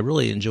 but I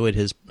really enjoyed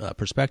his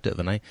perspective,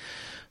 and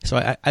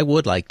I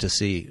would like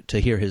to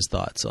hear his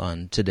thoughts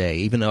on Today,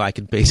 even though I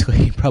could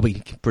basically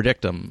probably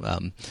predict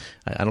him.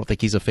 I don't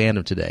think he's a fan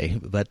of Today,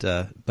 but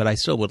I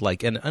still would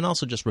like, and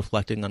also just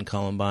reflecting on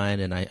Columbine,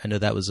 and I know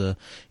that was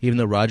even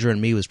though Roger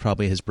and Me was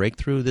probably his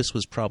breakthrough, this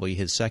was probably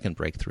his second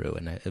breakthrough,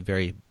 and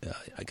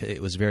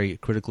it was very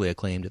critically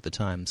acclaimed at the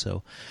time. So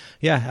So,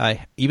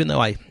 yeah, even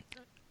though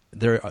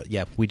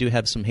we do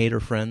have some hater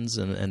friends,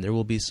 and there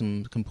will be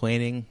some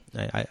complaining.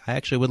 I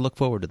actually would look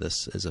forward to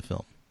this as a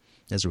film,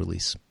 as a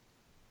release.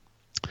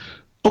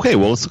 Okay,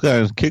 well, let's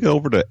kick it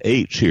over to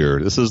H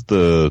here. This is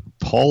the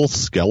Tall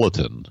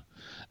Skeleton.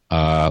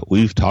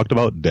 We've talked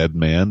about Dead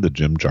Man, the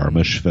Jim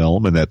Jarmusch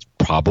film, and that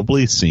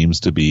probably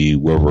seems to be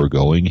where we're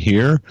going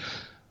here.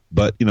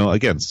 But,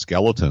 again,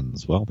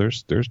 skeletons. Well,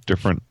 there's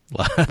different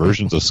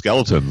versions of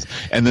skeletons.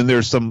 And then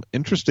there's some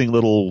interesting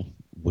little,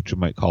 what you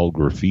might call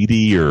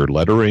graffiti or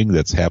lettering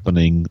that's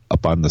happening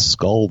up on the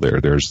skull there.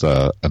 There's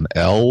an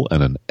L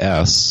and an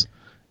S.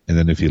 And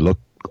then if you look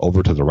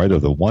over to the right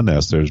of the one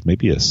S, there's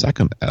maybe a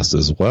second S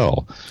as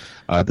well.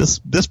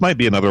 This might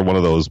be another one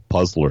of those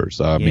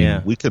puzzlers. I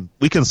mean, we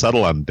can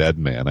settle on Dead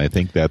Man. I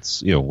think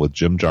that's, with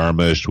Jim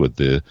Jarmusch, with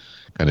the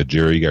kind of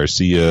Jerry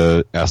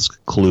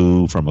Garcia-esque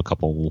clue from a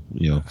couple,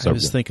 I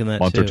was thinking that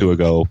month too. Or two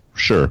ago.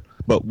 Sure.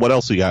 But what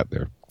else you got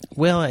there?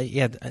 Well,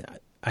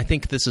 I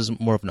think this is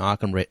more of an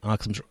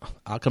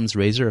Occam's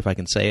razor, if I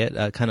can say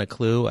it, kind of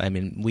clue. I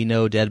mean, we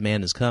know Dead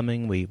Man is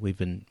coming. We've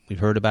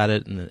heard about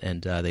it,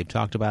 and they've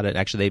talked about it.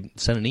 Actually, they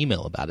sent an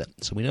email about it,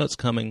 so we know it's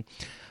coming.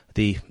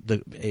 The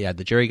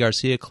Jerry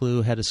Garcia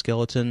clue had a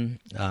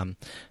skeleton.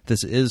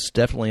 This is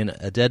definitely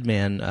a Dead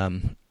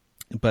Man,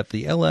 but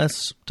the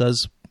LS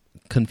does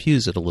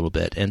confuse it a little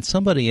bit. And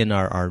somebody in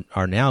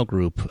our Now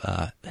group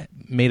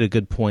made a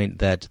good point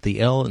that the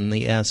L and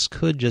the S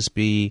could just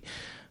be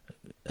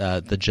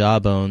the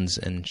jawbones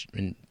and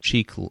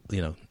cheek,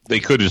 they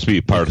could just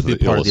be part of the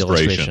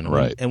illustration,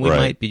 right? And we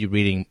might be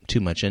reading too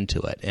much into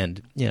it,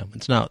 and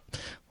it's not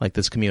like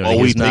this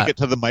community. We take it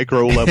to the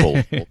micro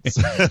level.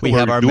 We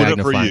have our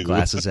magnifying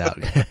glasses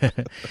out.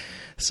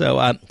 So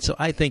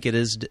I think it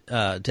is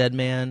Dead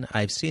Man.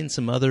 I've seen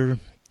some other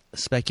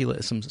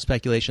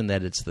speculation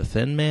that it's the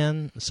Thin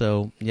Man.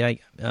 So the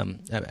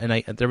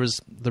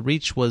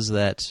reach was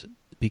that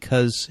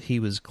because he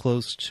was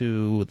close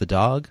to the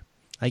dog,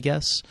 I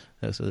guess.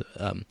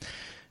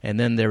 And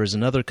then there was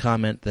another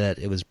comment that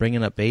it was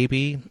bringing up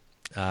baby,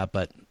 I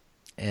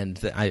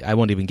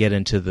won't even get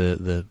into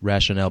the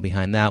rationale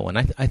behind that one.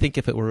 I think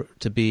if it were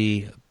to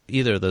be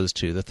either of those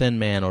two, the Thin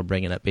Man or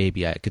bringing up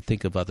baby, I could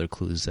think of other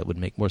clues that would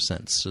make more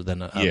sense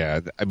than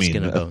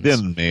skin and bones.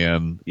 Thin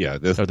Man. Yeah,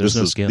 there's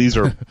no skin. These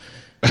are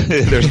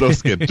there's no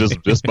skin,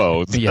 just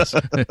bones. Yes.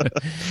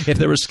 If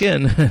there was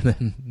skin,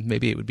 then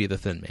maybe it would be the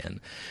Thin Man.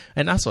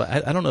 And also,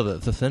 I don't know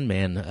that the Thin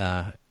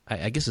Man.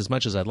 I guess as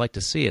much as I'd like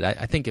to see it,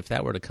 I think if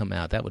that were to come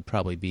out, that would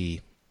probably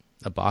be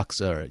a box,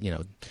 or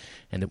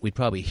and we'd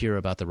probably hear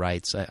about the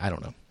rights. I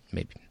don't know,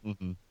 maybe.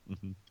 Mm-hmm,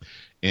 mm-hmm.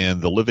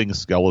 And The Living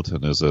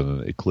Skeleton is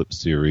an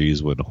Eclipse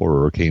series when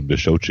horror came to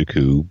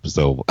Shochiku,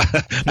 so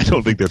I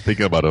don't think they're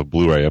thinking about a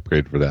Blu-ray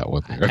upgrade for that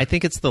one. I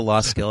think it's the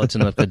Lost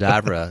Skeleton of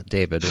Cadavra,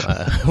 David.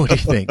 What do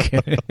you think?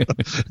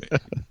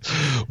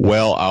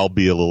 Well, I'll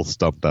be a little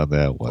stumped on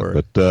that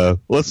one, but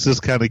let's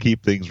just kind of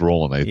keep things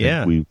rolling. I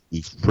think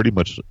we've pretty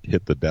much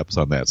hit the depths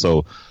on that.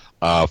 So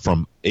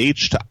from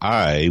H to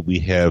I, we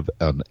have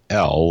an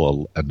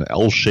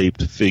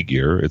L-shaped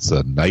figure. It's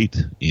a knight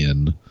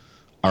in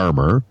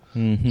armor.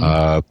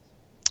 Mm-hmm.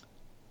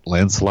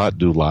 Lancelot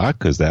du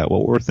Lac, is that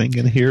what we're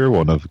thinking here?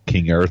 One of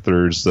King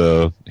Arthur's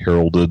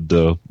heralded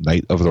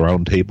Knight of the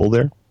Round Table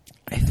there?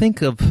 I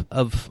think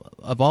of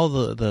all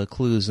the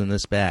clues in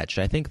this batch,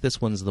 I think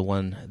this one's the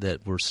one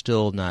that we're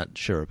still not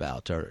sure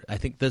about. Or I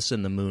think this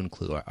and the moon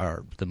clue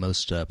are the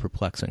most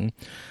perplexing.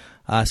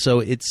 So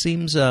it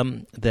seems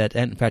that,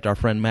 and in fact, our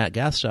friend Matt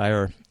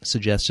Gasteyer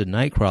suggested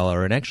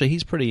Nightcrawler, and actually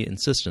he's pretty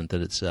insistent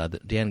that it's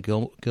Dan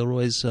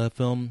Gilroy's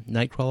film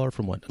Nightcrawler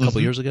from a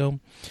couple years ago,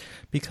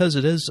 because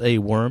it is a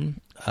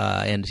worm,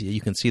 and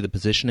you can see the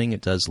positioning.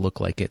 It does look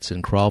like it's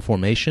in crawl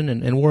formation,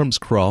 and worms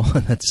crawl.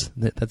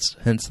 that's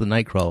hence the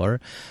Nightcrawler,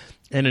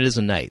 and it is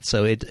a knight.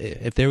 So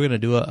if they were going to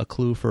do a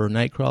clue for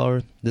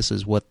Nightcrawler, this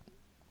is what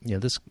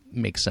this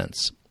makes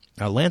sense.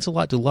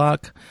 Lancelot du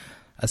Lac,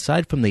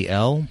 aside from the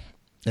L.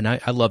 And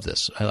I love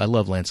this. I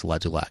love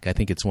Lancelot du Lac. I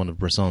think it's one of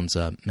Bresson's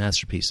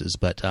masterpieces.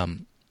 But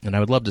and I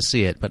would love to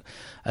see it. But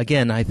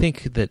again, I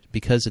think that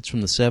because it's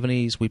from the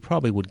 70s, we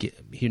probably would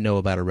know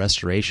about a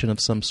restoration of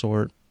some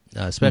sort,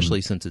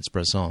 especially since it's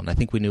Bresson. I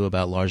think we knew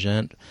about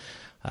L'Argent.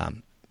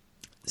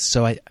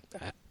 So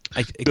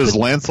does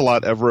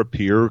Lancelot ever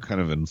appear kind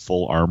of in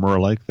full armor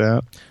like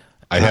that?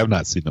 I have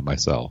not seen it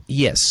myself.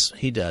 Yes,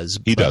 he does.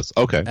 He does.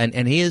 Okay.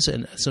 And he is.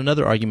 So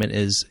another argument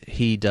is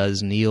he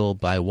does kneel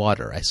by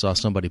water. I saw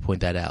somebody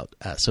point that out.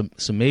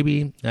 So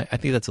maybe I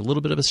think that's a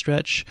little bit of a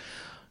stretch.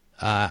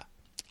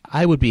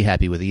 I would be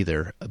happy with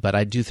either, but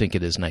I do think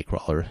it is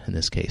Nightcrawler in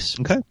this case.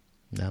 Okay.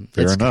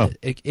 Fair enough.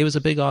 It was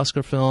a big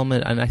Oscar film,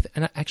 and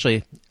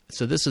actually,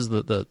 so this is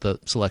the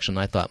selection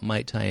I thought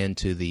might tie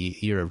into the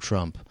year of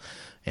Trump,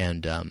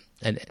 and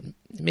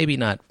maybe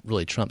not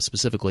really Trump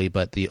specifically,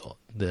 but the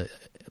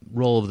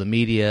role of the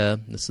media,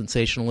 the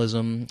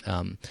sensationalism.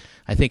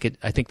 I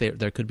think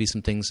there could be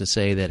some things to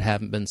say that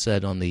haven't been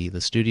said on the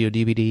studio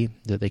DVD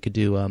that they could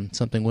do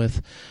something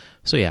with.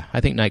 So yeah, I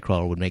think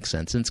Nightcrawler would make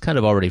sense, and it's kind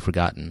of already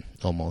forgotten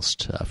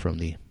almost from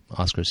the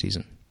Oscar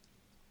season.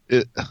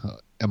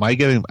 Am I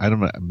getting? I don't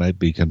know. I might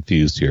be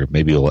confused here.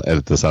 Maybe we'll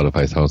edit this out if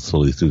I sound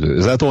silly. Is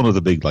that the one with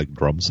the big like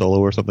drum solo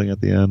or something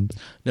at the end?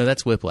 No,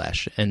 that's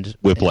Whiplash. And you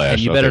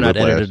Whiplash. better not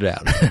Whiplash. edit it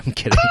out. I'm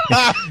kidding.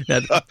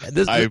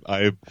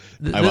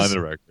 I'm on the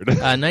record.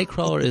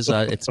 Nightcrawler is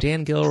it's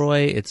Dan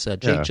Gilroy. It's Jake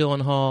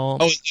Gyllenhaal.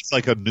 Oh, it's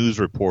like a news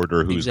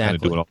reporter who's kind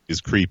of doing all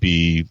these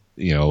creepy,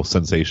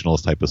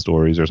 sensationalist type of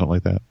stories or something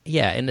like that.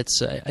 Yeah, and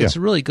it's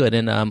really good.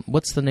 And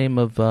what's the name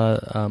of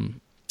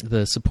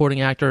the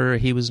supporting actor?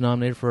 He was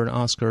nominated for an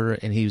Oscar,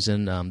 and he was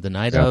in The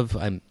Night of.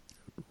 I'm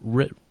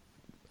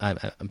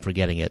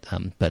forgetting it,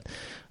 but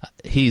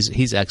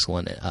he's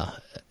excellent.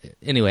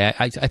 Anyway,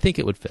 I think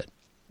it would fit.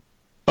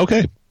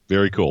 Okay,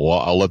 very cool. Well,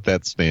 I'll let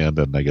that stand,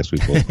 and I guess we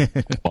will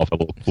all a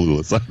little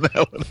clueless on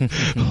that one.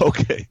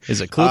 Okay,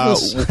 is it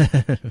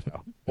clueless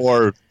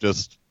or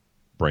just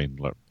brain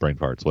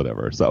farts,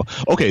 whatever? So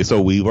okay,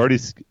 so we've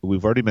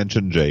already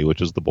mentioned J,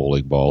 which is the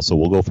bowling ball. So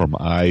we'll go from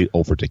I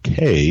over to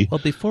K. Well,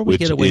 before we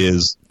get away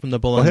from the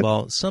bowling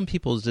ball, some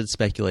people did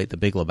speculate the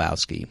Big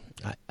Lebowski.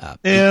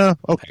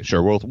 Okay,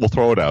 sure. We'll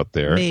throw it out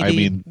there. Maybe, I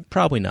mean,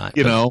 probably not.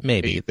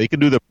 Maybe they can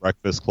do the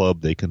Breakfast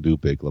Club. They can do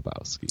Big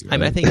Lebowski. Right? I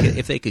mean, I think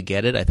if they could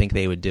get it, I think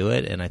they would do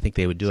it, and I think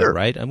they would do it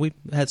right. And we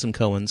had some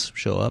Coens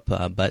show up,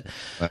 but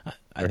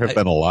there have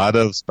been a lot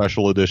of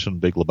special edition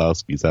Big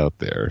Lebowskis out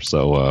there.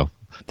 So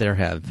there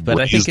have, but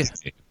I think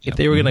if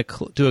they were going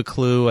to do a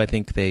clue, I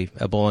think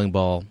a bowling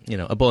ball.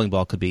 A bowling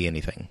ball could be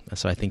anything.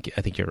 So I think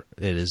it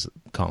is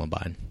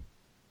Columbine.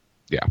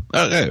 Yeah.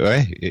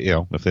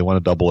 If they want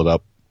to double it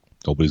up,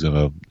 nobody's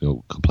going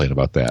to complain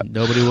about that.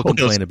 Nobody will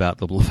complain about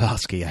the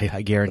Lebowski,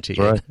 I guarantee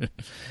you. Right.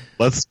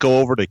 Let's go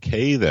over to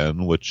K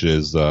then, which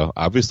is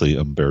obviously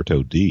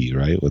Umberto D,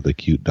 right, with the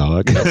cute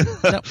dog.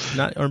 No,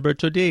 not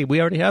Umberto D. We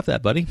already have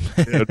that, buddy.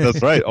 Yeah,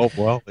 that's right. Oh,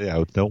 well,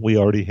 yeah. Don't we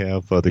already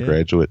have The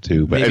Graduate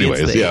too? But maybe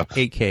anyways, it's the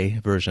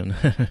 8K version.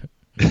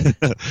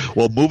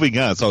 Well, moving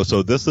on.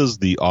 So this is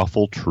The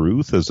Awful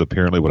Truth, is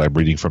apparently what I'm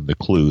reading from the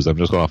clues. I'm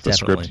just going off the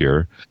script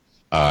here.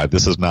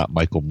 This is not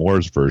Michael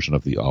Moore's version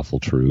of The Awful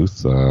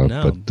Truth.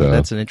 But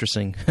that's an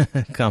interesting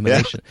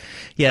combination.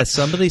 Yeah,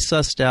 somebody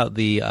sussed out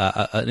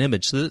an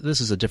image. So this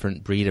is a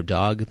different breed of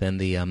dog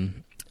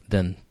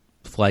than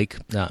Flake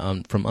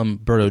from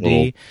Umberto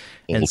D.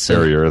 Little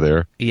terrier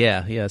there.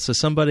 Yeah. So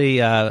somebody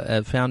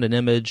found an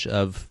image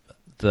of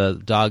the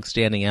dog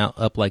standing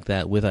up like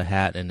that with a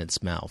hat in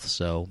its mouth.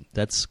 So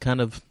that's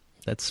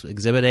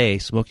Exhibit A,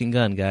 smoking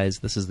gun, guys.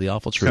 This is The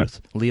Awful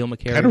Truth. Leo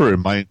McCarey.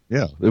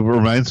 It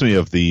reminds me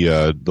of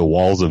the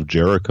Walls of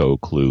Jericho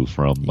clue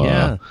from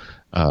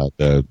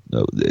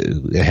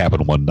It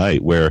Happened One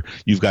Night, where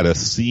you've got a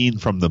scene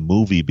from the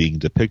movie being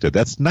depicted.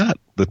 That's not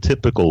the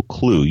typical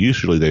clue.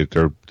 Usually they're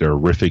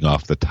riffing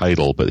off the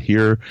title, but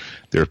here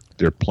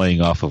they're playing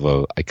off of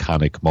a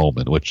iconic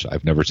moment, which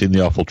I've never seen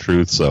The Awful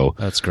Truth, so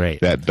that's great.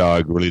 That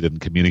dog really didn't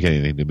communicate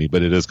anything to me,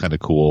 but it is kind of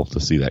cool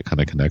to see that kind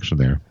of connection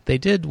there. They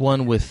did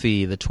one with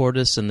the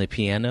tortoise and the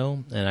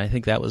piano, and I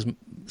think that was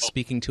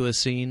speaking to a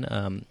scene.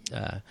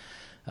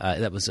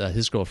 That was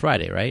His Girl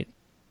Friday, right?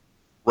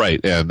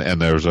 Right,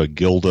 and there's a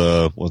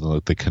Gilda, wasn't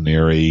it, the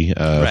canary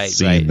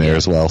scene there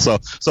as well. So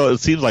it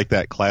seems like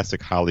that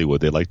classic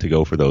Hollywood. They like to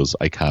go for those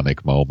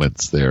iconic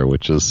moments there,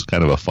 which is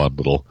kind of a fun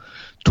little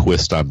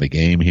twist on the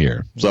game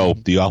here. So,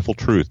 The Awful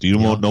Truth. Do you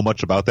know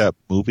much about that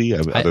movie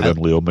other than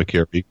Leo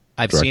McCarey?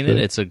 I've seen it.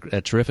 It's a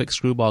terrific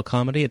screwball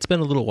comedy. It's been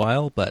a little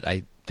while, but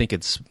I think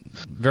it's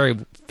very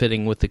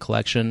fitting with the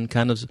collection.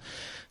 Kind of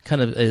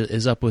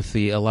is up with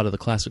a lot of the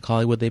classic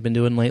Hollywood they've been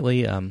doing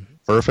lately.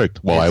 Perfect.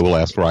 Well, I will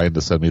ask Ryan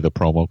to send me the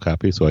promo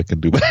copy so I can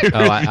do better.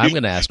 I'm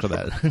going to ask for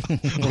that.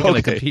 We're going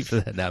to compete for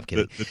that. No, I'm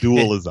kidding. The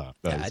duel is on.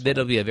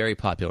 It'll be a very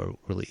popular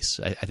release.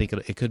 I think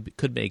it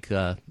could make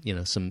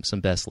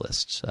some best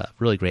lists.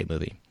 Really great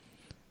movie.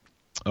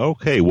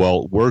 Okay,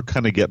 well, we're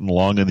kind of getting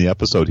long in the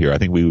episode here. I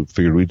think we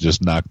figured we'd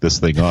just knock this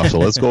thing off. So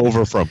let's go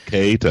over from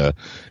K to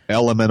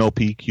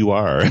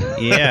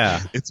LMNOPQR.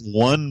 Yeah. It's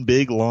one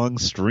big, long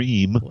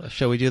stream. Well,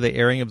 shall we do the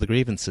airing of the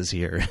grievances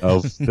here?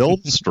 Of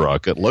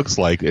Filmstruck. It looks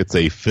like it's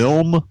a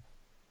film's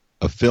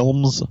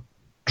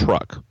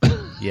truck.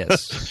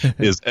 Yes.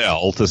 Is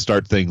L to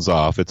start things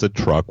off. It's a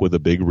truck with a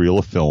big reel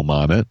of film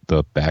on it.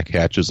 The back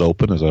hatch is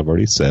open, as I've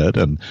already said,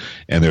 and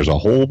there's a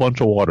whole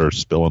bunch of water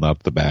spilling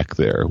out the back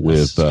there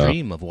with a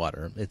stream of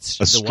water. It's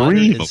a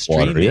stream of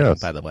water, yes.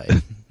 By the way.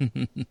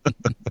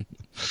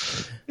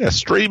 Yeah,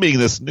 streaming,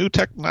 this new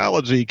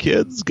technology,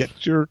 kids.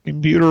 Get your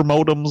computer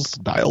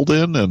modems dialed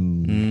in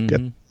and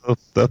get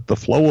the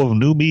flow of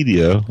new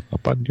media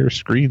up on your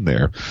screen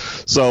there.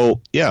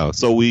 So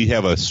we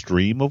have a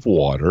stream of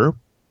water.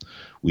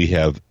 We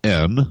have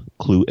N,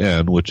 clue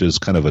N, which is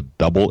kind of a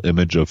double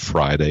image of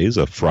Fridays,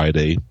 a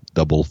Friday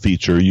double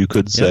feature, you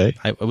could say.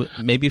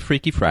 Maybe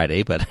Freaky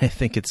Friday, but I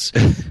think it's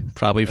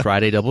probably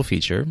Friday double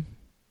feature.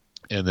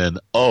 And then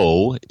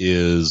O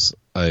is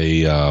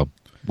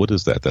what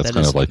is that? That's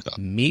kind of like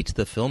Meet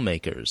the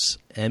Filmmakers,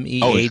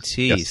 MEAT.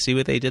 Yes. See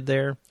what they did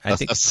there? I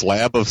think a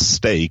slab of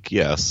steak,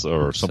 yes,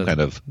 or some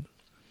kind of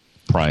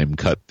prime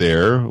cut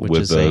there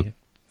with a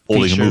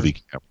holding a movie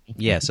camera.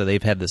 Yeah, so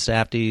they've had the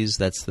Safdies.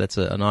 That's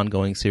an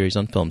ongoing series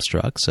on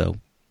Filmstruck. So,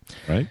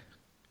 right.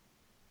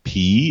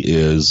 P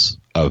is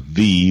a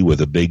V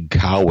with a big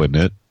cow in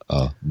it.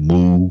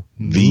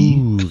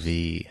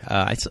 Movie.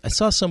 I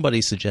saw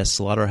somebody suggest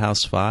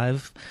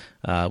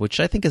Slaughterhouse-5, which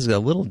I think is a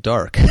little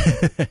dark,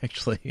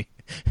 actually.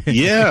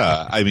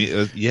 Yeah, I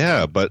mean,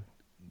 but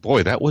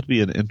boy, that would be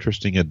an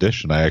interesting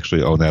addition. I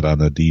actually own that on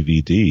a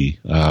DVD.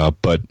 No,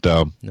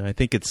 I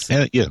think it's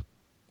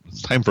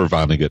it's time for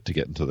Vonnegut to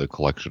get into the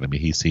collection. I mean,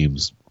 he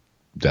seems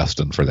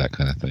destined for that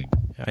kind of thing.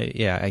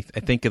 I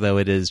think though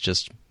it is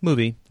just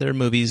movie. There are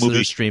movies that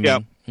are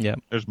streaming. Yeah,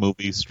 there's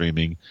movies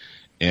streaming.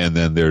 And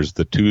then there's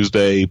the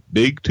Tuesday,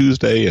 Big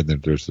Tuesday, and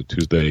then there's the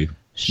Tuesday,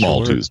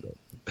 Small Tuesday.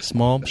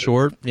 Small,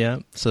 short, yeah.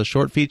 So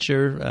short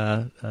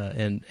feature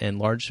and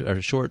large,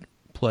 or short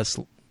plus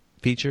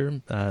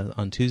feature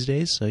on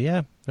Tuesdays. So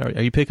yeah,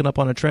 are you picking up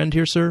on a trend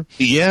here, sir?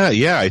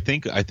 Yeah. I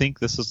think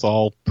this is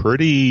all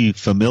pretty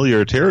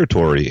familiar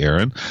territory,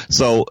 Aaron.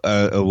 So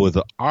with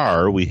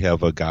R, we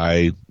have a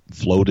guy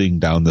floating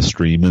down the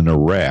stream in a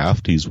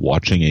raft. He's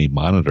watching a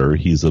monitor.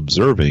 He's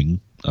observing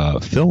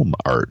film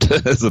art,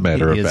 as a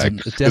matter of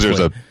fact.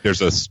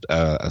 There's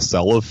a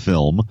cell of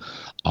film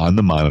on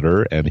the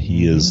monitor, and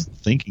he is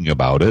thinking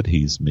about it.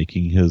 He's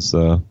making his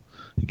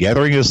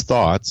gathering his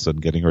thoughts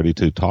and getting ready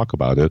to talk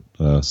about it,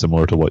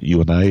 similar to what you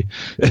and I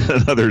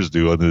and others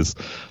do on this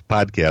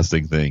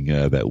podcasting thing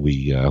that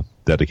we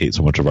dedicate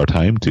so much of our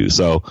time to.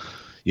 So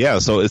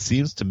it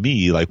seems to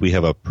me like we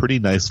have a pretty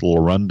nice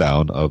little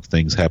rundown of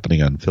things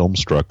happening on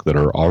Filmstruck that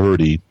are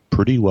already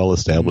pretty well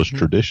established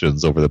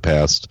traditions over the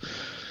past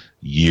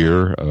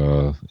year,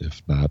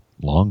 if not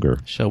longer.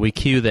 Shall we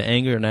cue the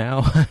anger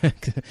now?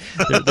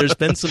 There's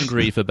been some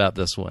grief about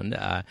this one.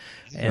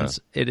 And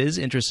it is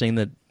interesting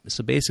that,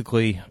 so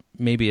basically,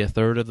 maybe a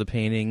third of the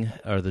painting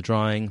or the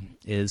drawing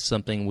is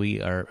something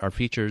are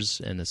features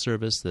in the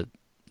service that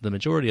the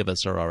majority of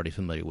us are already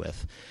familiar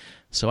with.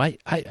 So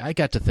I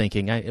got to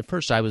thinking, at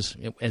first I was,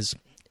 as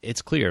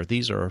it's clear,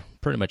 these are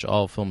pretty much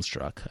all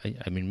Filmstruck.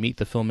 I mean, meet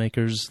the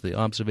filmmakers, the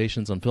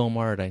observations on film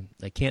art.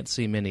 I can't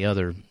see many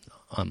other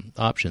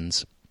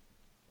options.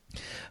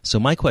 So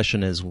my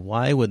question is,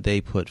 why would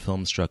they put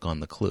Filmstruck on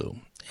the Clue?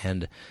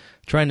 And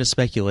trying to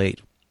speculate,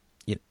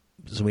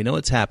 so we know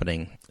it's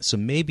happening, so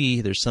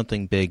maybe there's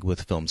something big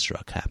with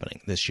Filmstruck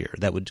happening this year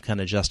that would kind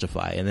of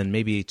justify, and then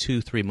maybe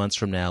 2-3 months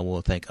from now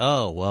we'll think,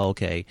 oh, well,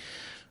 okay,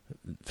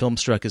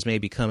 Filmstruck is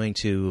maybe coming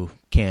to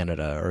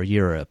Canada or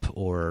Europe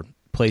or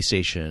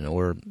PlayStation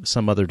or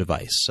some other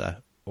device,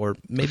 or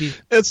maybe...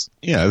 This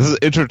is an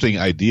interesting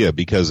idea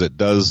because it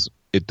does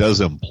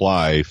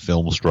imply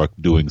Filmstruck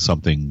doing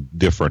something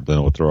different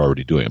than what they're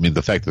already doing. I mean,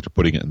 the fact that they're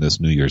putting it in this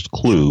New Year's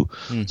Clue,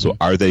 so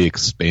are they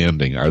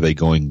expanding? Are they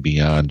going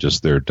beyond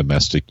just their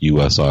domestic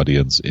U.S.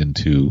 audience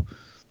into,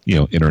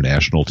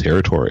 international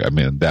territory? I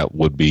mean, that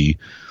would be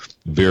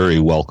very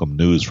welcome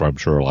news for, I'm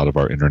sure, a lot of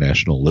our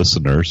international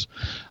listeners.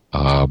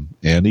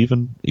 And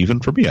even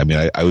for me, I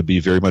mean, I would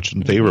be very much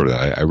in favor of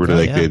that. I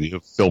really like the idea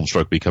of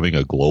Filmstruck becoming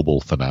a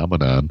global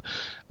phenomenon,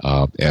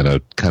 and a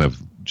kind of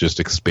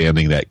just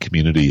expanding that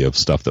community of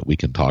stuff that we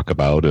can talk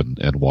about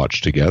and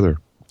watch together.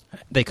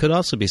 They could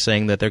also be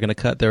saying that they're going to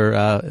cut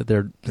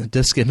their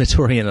disc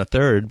inventory in a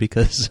third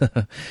because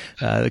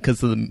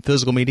the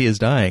physical media is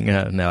dying.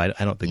 No,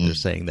 I don't think they're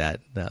saying that,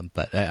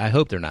 but I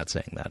hope they're not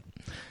saying that.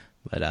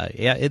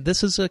 But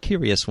this is a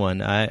curious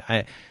one.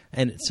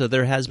 And so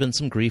there has been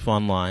some grief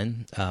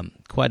online,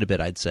 quite a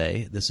bit, I'd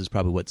say. This is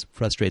probably what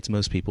frustrates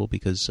most people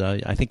because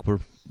I think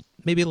we're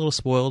maybe a little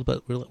spoiled,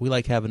 but we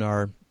like having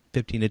our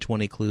 15 to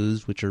 20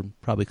 clues, which are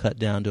probably cut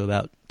down to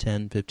about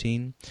 10,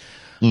 15.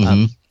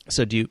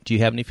 So do you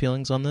have any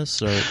feelings on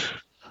this? Or?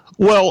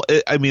 Well,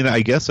 I mean,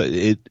 I guess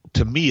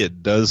to me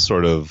it does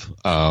sort of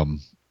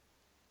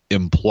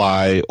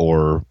imply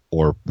or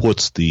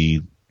puts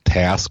the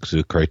task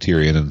to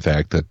Criterion, in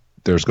fact, that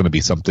there's going to be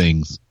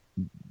something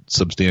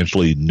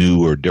substantially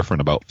new or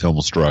different about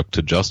Filmstruck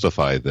to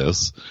justify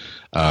this,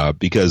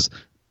 because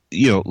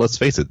let's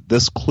face it,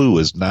 this Clue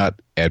is not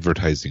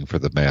advertising for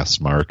the mass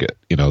market.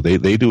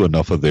 They do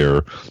enough of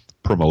their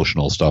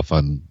promotional stuff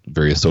on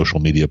various social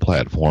media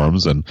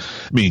platforms, and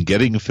I mean,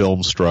 getting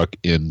Filmstruck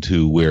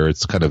into where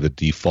it's kind of a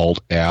default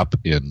app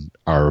in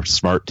our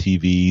smart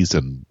TVs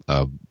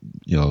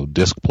and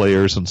disc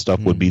players and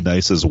stuff would be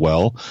nice as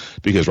well,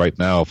 because right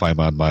now if I'm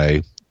on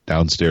my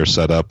downstairs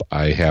setup,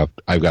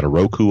 I've got a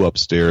Roku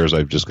upstairs,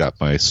 I've just got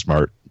my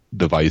smart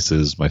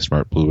devices, my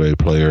smart Blu-ray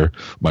player,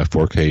 my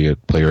 4K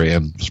player,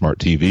 and smart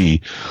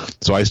TV.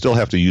 So I still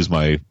have to use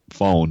my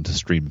phone to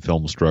stream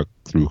Filmstruck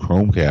through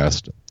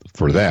Chromecast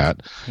for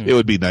that. It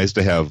would be nice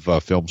to have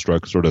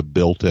Filmstruck sort of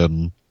built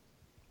in,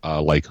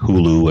 like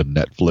Hulu and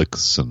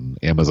Netflix and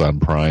Amazon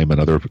Prime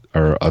and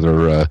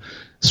other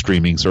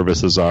streaming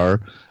services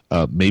are.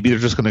 Maybe they're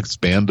just going to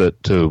expand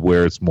it to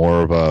where it's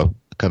more of a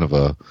kind of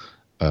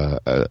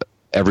a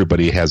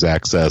everybody has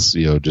access,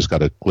 just got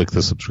to click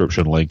the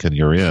subscription link and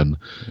you're in,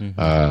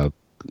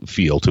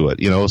 feel to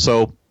it,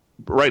 So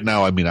right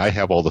now, I mean, I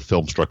have all the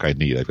Filmstruck I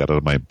need. I've got it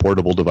on my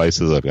portable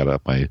devices. I've got it on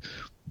my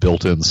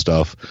built-in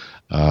stuff.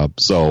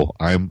 So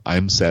I'm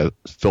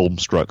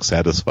Filmstruck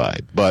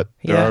satisfied, but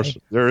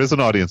there is an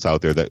audience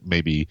out there that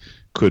maybe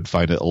could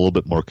find it a little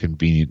bit more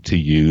convenient to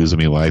use. I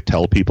mean, when I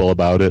tell people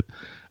about it,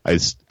 I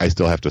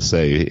still have to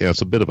say,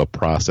 it's a bit of a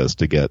process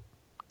to get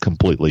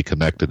completely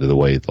connected to the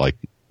way like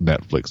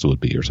Netflix would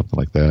be or something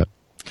like that.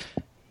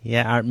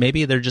 Yeah,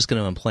 maybe they're just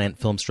going to implant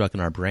Filmstruck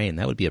in our brain.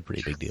 That would be a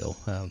pretty big deal.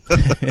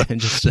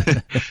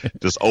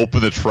 Just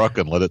open the truck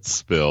and let it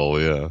spill.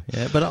 Yeah.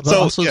 Yeah, but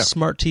also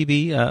smart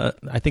TV.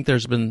 I think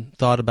there's been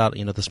thought about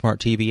the smart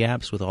TV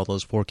apps with all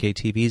those 4K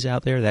TVs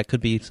out there. That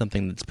could be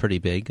something that's pretty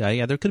big.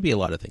 Yeah, there could be a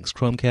lot of things.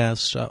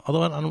 Chromecast.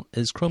 Although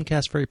is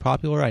Chromecast very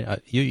popular?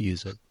 You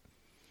use it.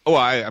 Oh,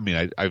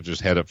 I've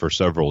just had it for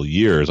several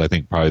years. I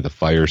think probably the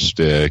Fire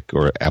Stick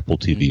or Apple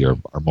TV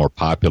are more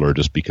popular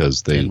just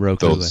because they and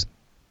Roku.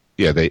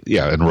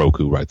 And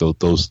Roku, right?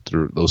 Those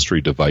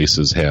three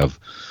devices have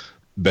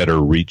better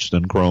reach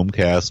than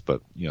Chromecast,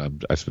 but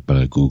I've been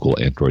a Google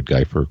Android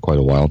guy for quite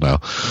a while now,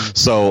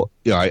 so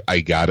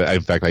I got it.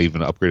 In fact, I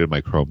even upgraded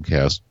my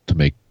Chromecast to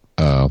make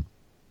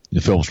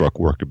Filmstruck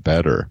work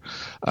better.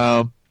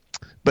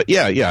 But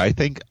I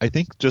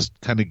think just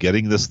kind of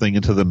getting this thing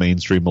into the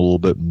mainstream a little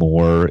bit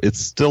more. It's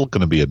still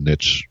going to be a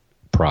niche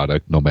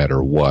product no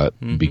matter what,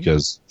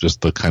 because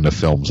just the kind of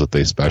films that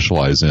they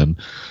specialize in.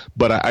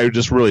 But I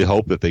just really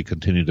hope that they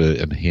continue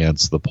to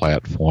enhance the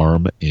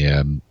platform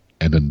and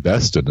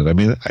invest in it. I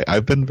mean,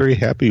 I've been very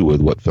happy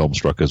with what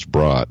Filmstruck has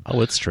brought.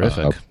 Oh, it's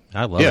terrific.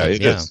 I love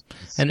it. Yeah,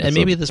 and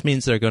maybe this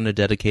means they're going to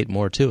dedicate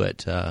more to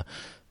it.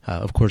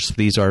 Of course,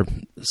 these are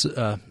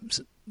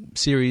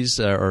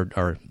series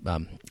or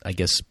I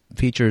guess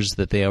features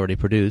that they already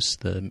produce.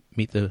 The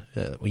Meet the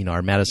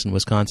our Madison,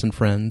 Wisconsin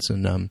friends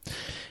and the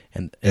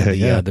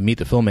Meet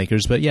the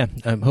Filmmakers. But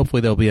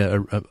hopefully there'll be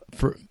a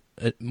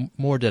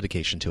more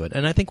dedication to it.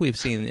 And I think we've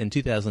seen in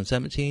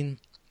 2017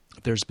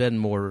 there's been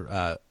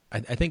more. I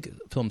think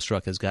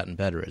Filmstruck has gotten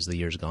better as the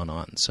year's gone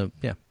on. So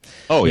yeah.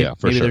 Oh yeah,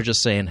 for maybe sure. They're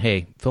just saying,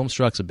 hey,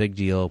 Filmstruck's a big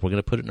deal. We're going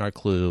to put it in our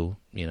clue.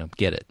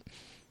 Get it.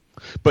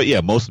 But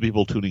yeah, most of the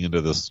people tuning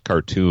into this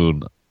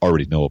cartoon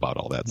already know about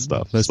all that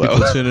stuff. Most people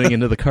tuning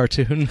into the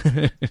cartoon.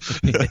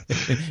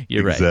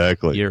 You're right.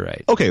 Exactly. You're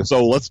right. Okay,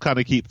 so let's kind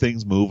of keep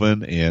things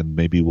moving, and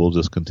maybe we'll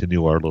just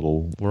continue our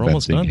little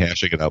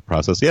hashing it out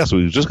process. Yeah, so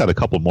we've just got a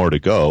couple more to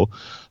go.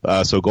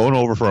 So going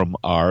over from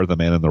R, the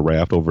Man in the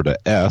Raft, over to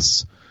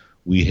S,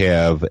 we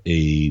have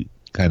a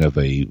kind of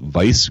a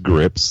vice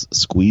grips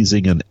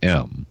squeezing an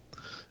M.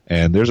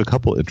 And there's a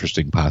couple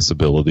interesting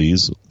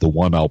possibilities. The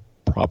one I'll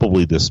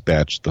probably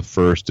dispatch the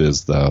first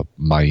is the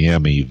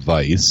Miami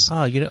Vice.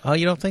 Oh, you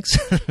don't think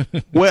so?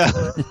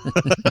 Well,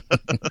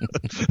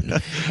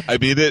 I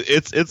mean,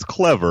 it's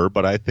clever,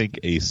 but I think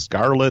a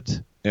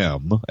Scarlet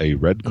M, a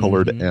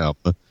red-colored M,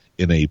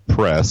 in a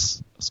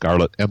press,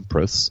 Scarlet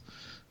Empress,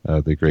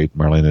 the great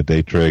Marlene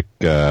Dietrich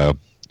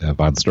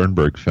von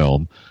Sternberg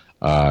film,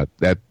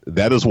 that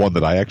is one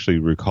that I actually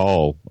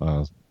recall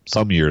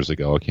some years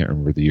ago. I can't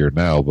remember the year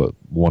now, but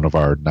one of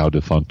our now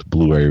defunct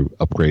Blu-ray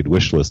upgrade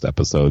wish list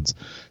episodes,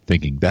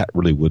 thinking that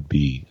really would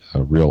be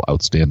a real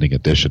outstanding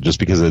addition, just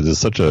because it is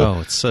such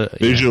a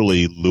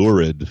visually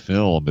lurid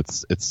film.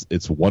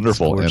 It's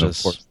wonderful, it's and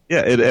of course,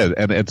 it is,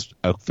 and it's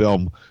a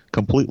film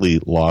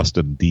completely lost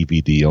in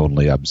DVD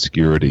only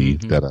obscurity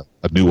that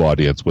a new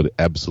audience would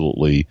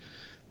absolutely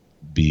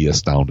be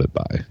astounded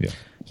by. Yeah.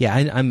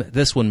 Yeah,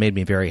 this one made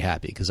me very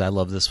happy because I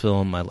love this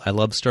film. I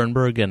love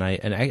Sternberg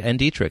and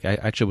Dietrich.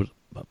 It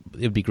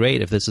would be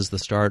great if this is the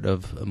start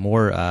of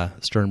more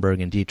Sternberg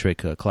and Dietrich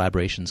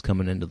collaborations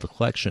coming into the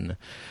collection.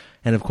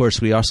 And of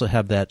course, we also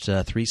have that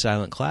 3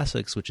 Silent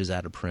Classics, which is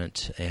out of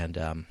print, and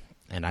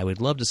I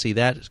would love to see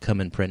that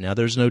come in print. Now,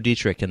 there's no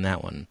Dietrich in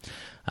that one,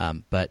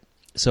 but.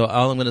 So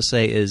all I'm going to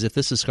say is, if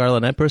this is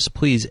Scarlet Empress,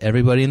 please,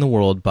 everybody in the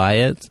world, buy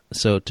it.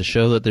 So to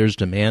show that there's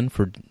demand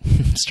for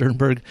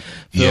Sternberg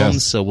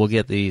films, so we'll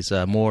get these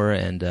more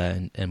and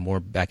more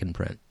back in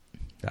print.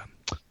 Yeah.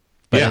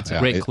 But it's a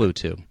great clue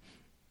too.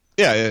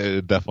 Yeah,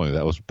 definitely.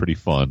 That was pretty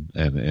fun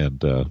and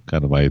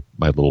kind of my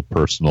little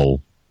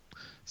personal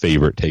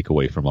favorite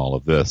takeaway from all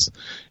of this.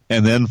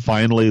 And then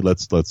finally,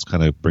 let's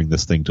kind of bring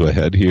this thing to a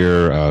head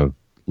here.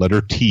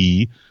 Letter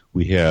T,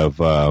 we have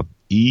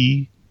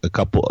E.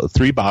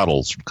 3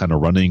 bottles kind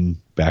of running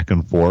back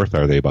and forth.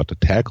 Are they about to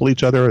tackle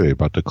each other? Are they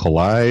about to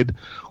collide?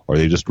 Or are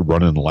they just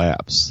running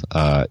laps?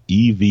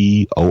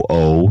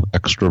 EVOO,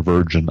 extra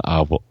virgin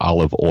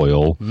olive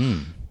oil,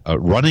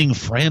 running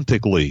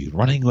frantically,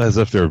 running as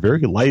if their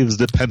very lives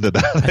depended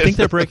on it. I think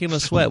they're breaking a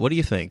sweat. What do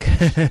you think?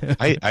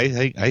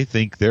 I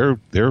think they're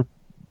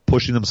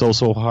pushing themselves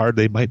so hard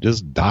they might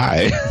just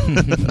die.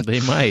 They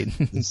might.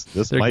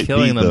 They're might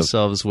killing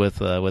themselves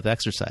with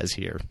exercise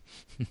here.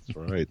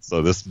 That's right.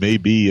 So this may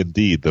be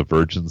indeed the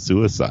Virgin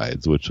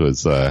Suicides, which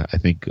was, I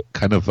think,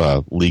 kind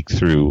of leaked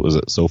through, was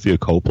it Sofia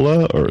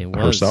Coppola or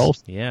herself?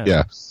 Yeah.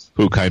 Yeah.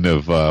 Who kind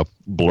of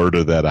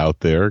blurted that out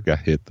there, got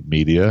hit the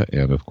media,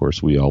 and of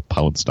course we all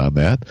pounced on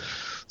that.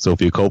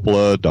 Sofia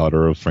Coppola,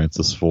 daughter of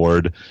Francis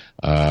Ford,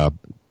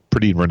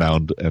 pretty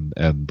renowned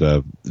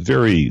and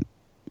very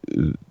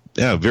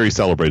Yeah, very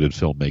celebrated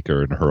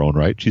filmmaker in her own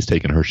right. She's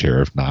taken her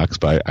share of knocks,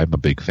 but I'm a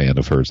big fan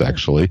of hers,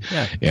 actually.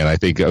 Yeah. And I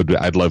think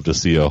I'd love to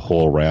see a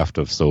whole raft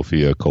of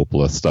Sofia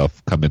Coppola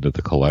stuff come into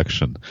the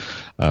collection.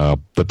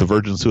 But The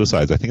Virgin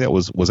Suicides, I think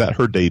was that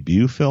her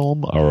debut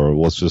film, or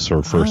was this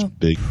her first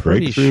big breakthrough?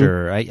 Pretty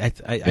sure. I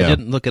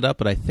didn't look it up,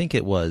 but I think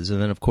it was.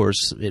 And then, of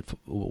course,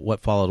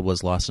 what followed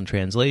was Lost in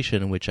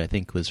Translation, which I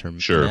think was her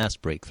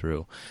last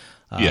breakthrough.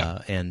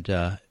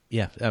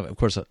 Of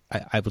course,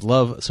 I would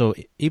love, so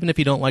even if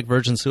you don't like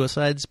Virgin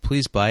Suicides,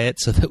 please buy it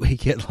so that we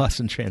get Lost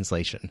in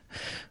Translation.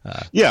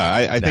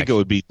 I think it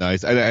would be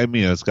nice. I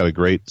mean, it's got a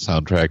great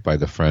soundtrack by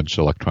the French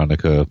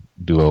electronica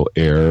duo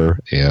Air,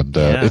 and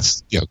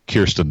it's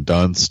Kirsten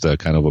Dunst,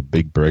 kind of a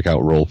big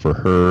breakout role for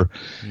her.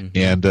 Mm-hmm.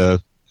 And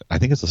I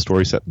think it's a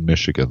story set in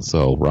Michigan,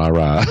 so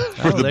rah-rah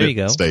for the there you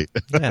go. State.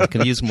 Yeah,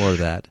 could use more of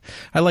that.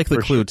 I like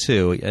the clue,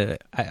 too.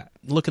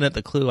 Looking at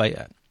the clue,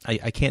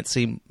 I can't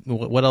see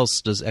what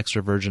else does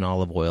extra virgin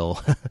olive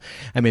oil.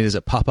 I mean, is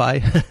it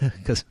Popeye?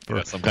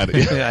 Some kind of.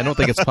 I don't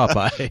think it's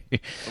Popeye.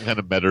 Some kind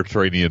of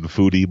Mediterranean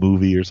foodie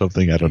movie or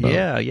something. I don't know.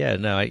 Yeah.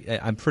 No,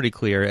 I'm pretty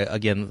clear.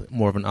 Again,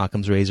 more of an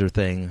Occam's razor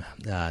thing.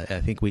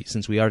 I think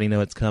since we already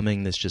know it's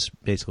coming, this just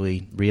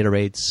basically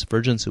reiterates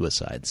Virgin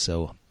Suicide.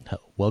 So,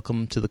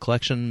 welcome to the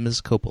collection,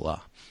 Mrs.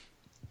 Coppola.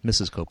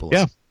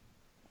 Yeah.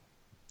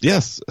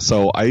 Yes.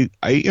 So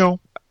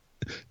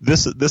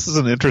This is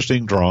an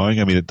interesting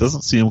drawing. I mean, it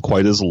doesn't seem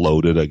quite as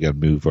loaded. Again,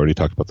 we've already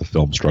talked about the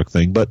Filmstruck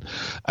thing, but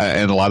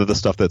and a lot of the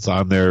stuff that's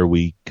on there,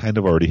 we kind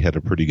of already had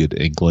a pretty good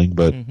inkling.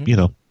 But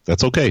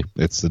that's okay.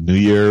 It's the New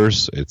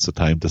Year's. It's a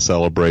time to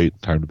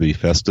celebrate, time to be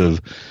festive,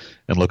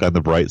 and look on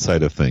the bright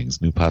side of things.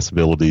 New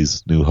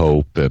possibilities, new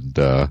hope, and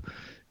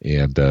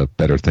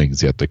better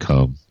things yet to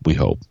come. We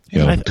hope.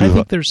 I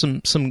think there's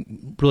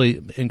some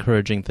really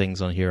encouraging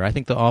things on here. I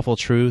think The Awful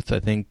Truth. I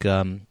think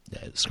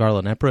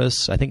Scarlet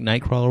Empress. I think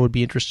Nightcrawler would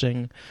be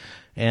interesting,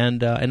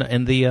 and the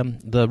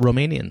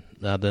Romanian,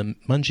 the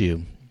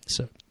Mungiu.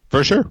 So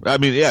for sure. I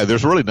mean,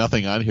 there's really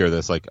nothing on here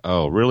that's like,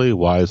 oh, really?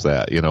 Why is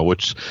that?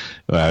 Which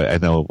I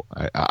know.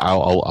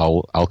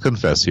 I'll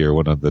confess here.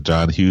 When the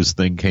John Hughes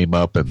thing came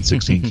up and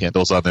 16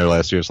 Candles on there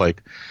last year, it's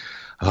like,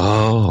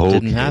 oh, okay.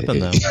 Didn't happen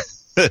though.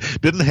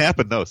 Didn't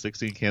happen, no.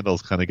 16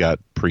 Candles kind of got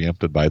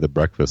preempted by The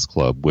Breakfast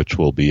Club, which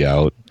will be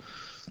out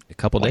a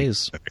couple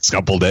days. Next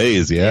couple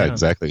days, yeah,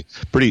 exactly.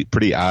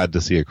 Pretty odd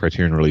to see a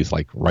Criterion release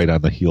like right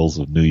on the heels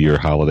of New Year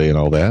holiday and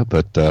all that,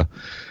 but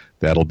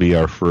that'll be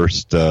our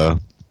first, kind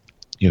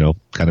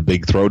of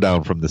big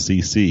throwdown from the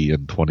CC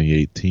in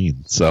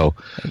 2018. So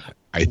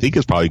I think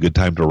it's probably a good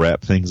time to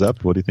wrap things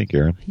up. What do you think,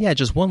 Aaron? Yeah,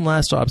 just one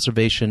last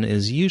observation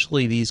is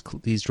usually these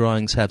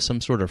drawings have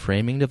some sort of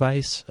framing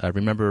device. I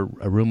remember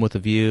A Room with a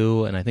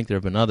View, and I think there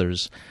have been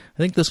others. I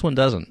think this one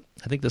doesn't.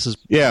 I think this is...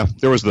 Yeah,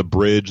 there was the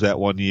bridge that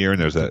one year,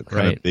 and there's that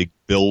kind of big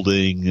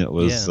building. It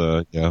was,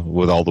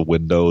 with all the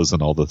windows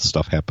and all the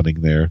stuff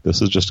happening there.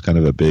 This is just kind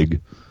of a big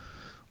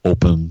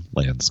open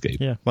landscape.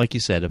 Yeah, like you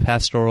said, a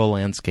pastoral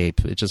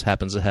landscape. It just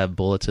happens to have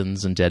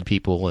bulletins and dead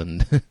people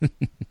and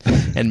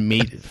and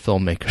meat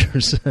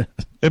filmmakers.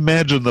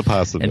 Imagine the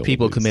possibilities. And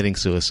people committing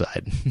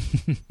suicide.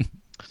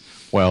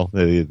 Well,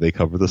 they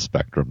cover the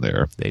spectrum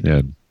there. They do.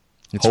 And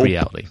it's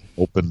reality.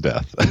 Hope and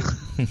death.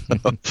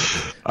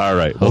 All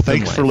right. Well,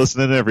 thanks for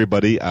listening,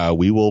 everybody.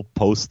 We will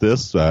post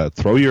this.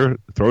 Throw your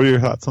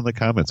thoughts in the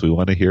comments. We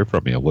want to hear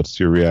from you. What's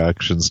your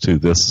reactions to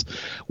this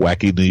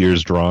wacky New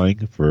Year's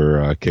drawing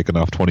for kicking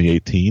off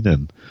 2018,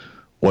 and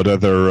what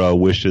other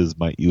wishes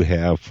might you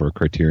have for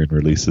Criterion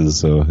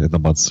releases in the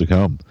months to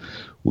come?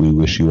 We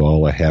wish you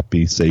all a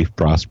happy, safe,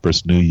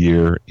 prosperous New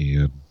Year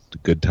and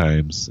good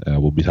times.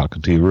 We'll be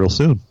talking to you real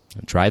soon.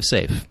 Drive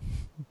safe.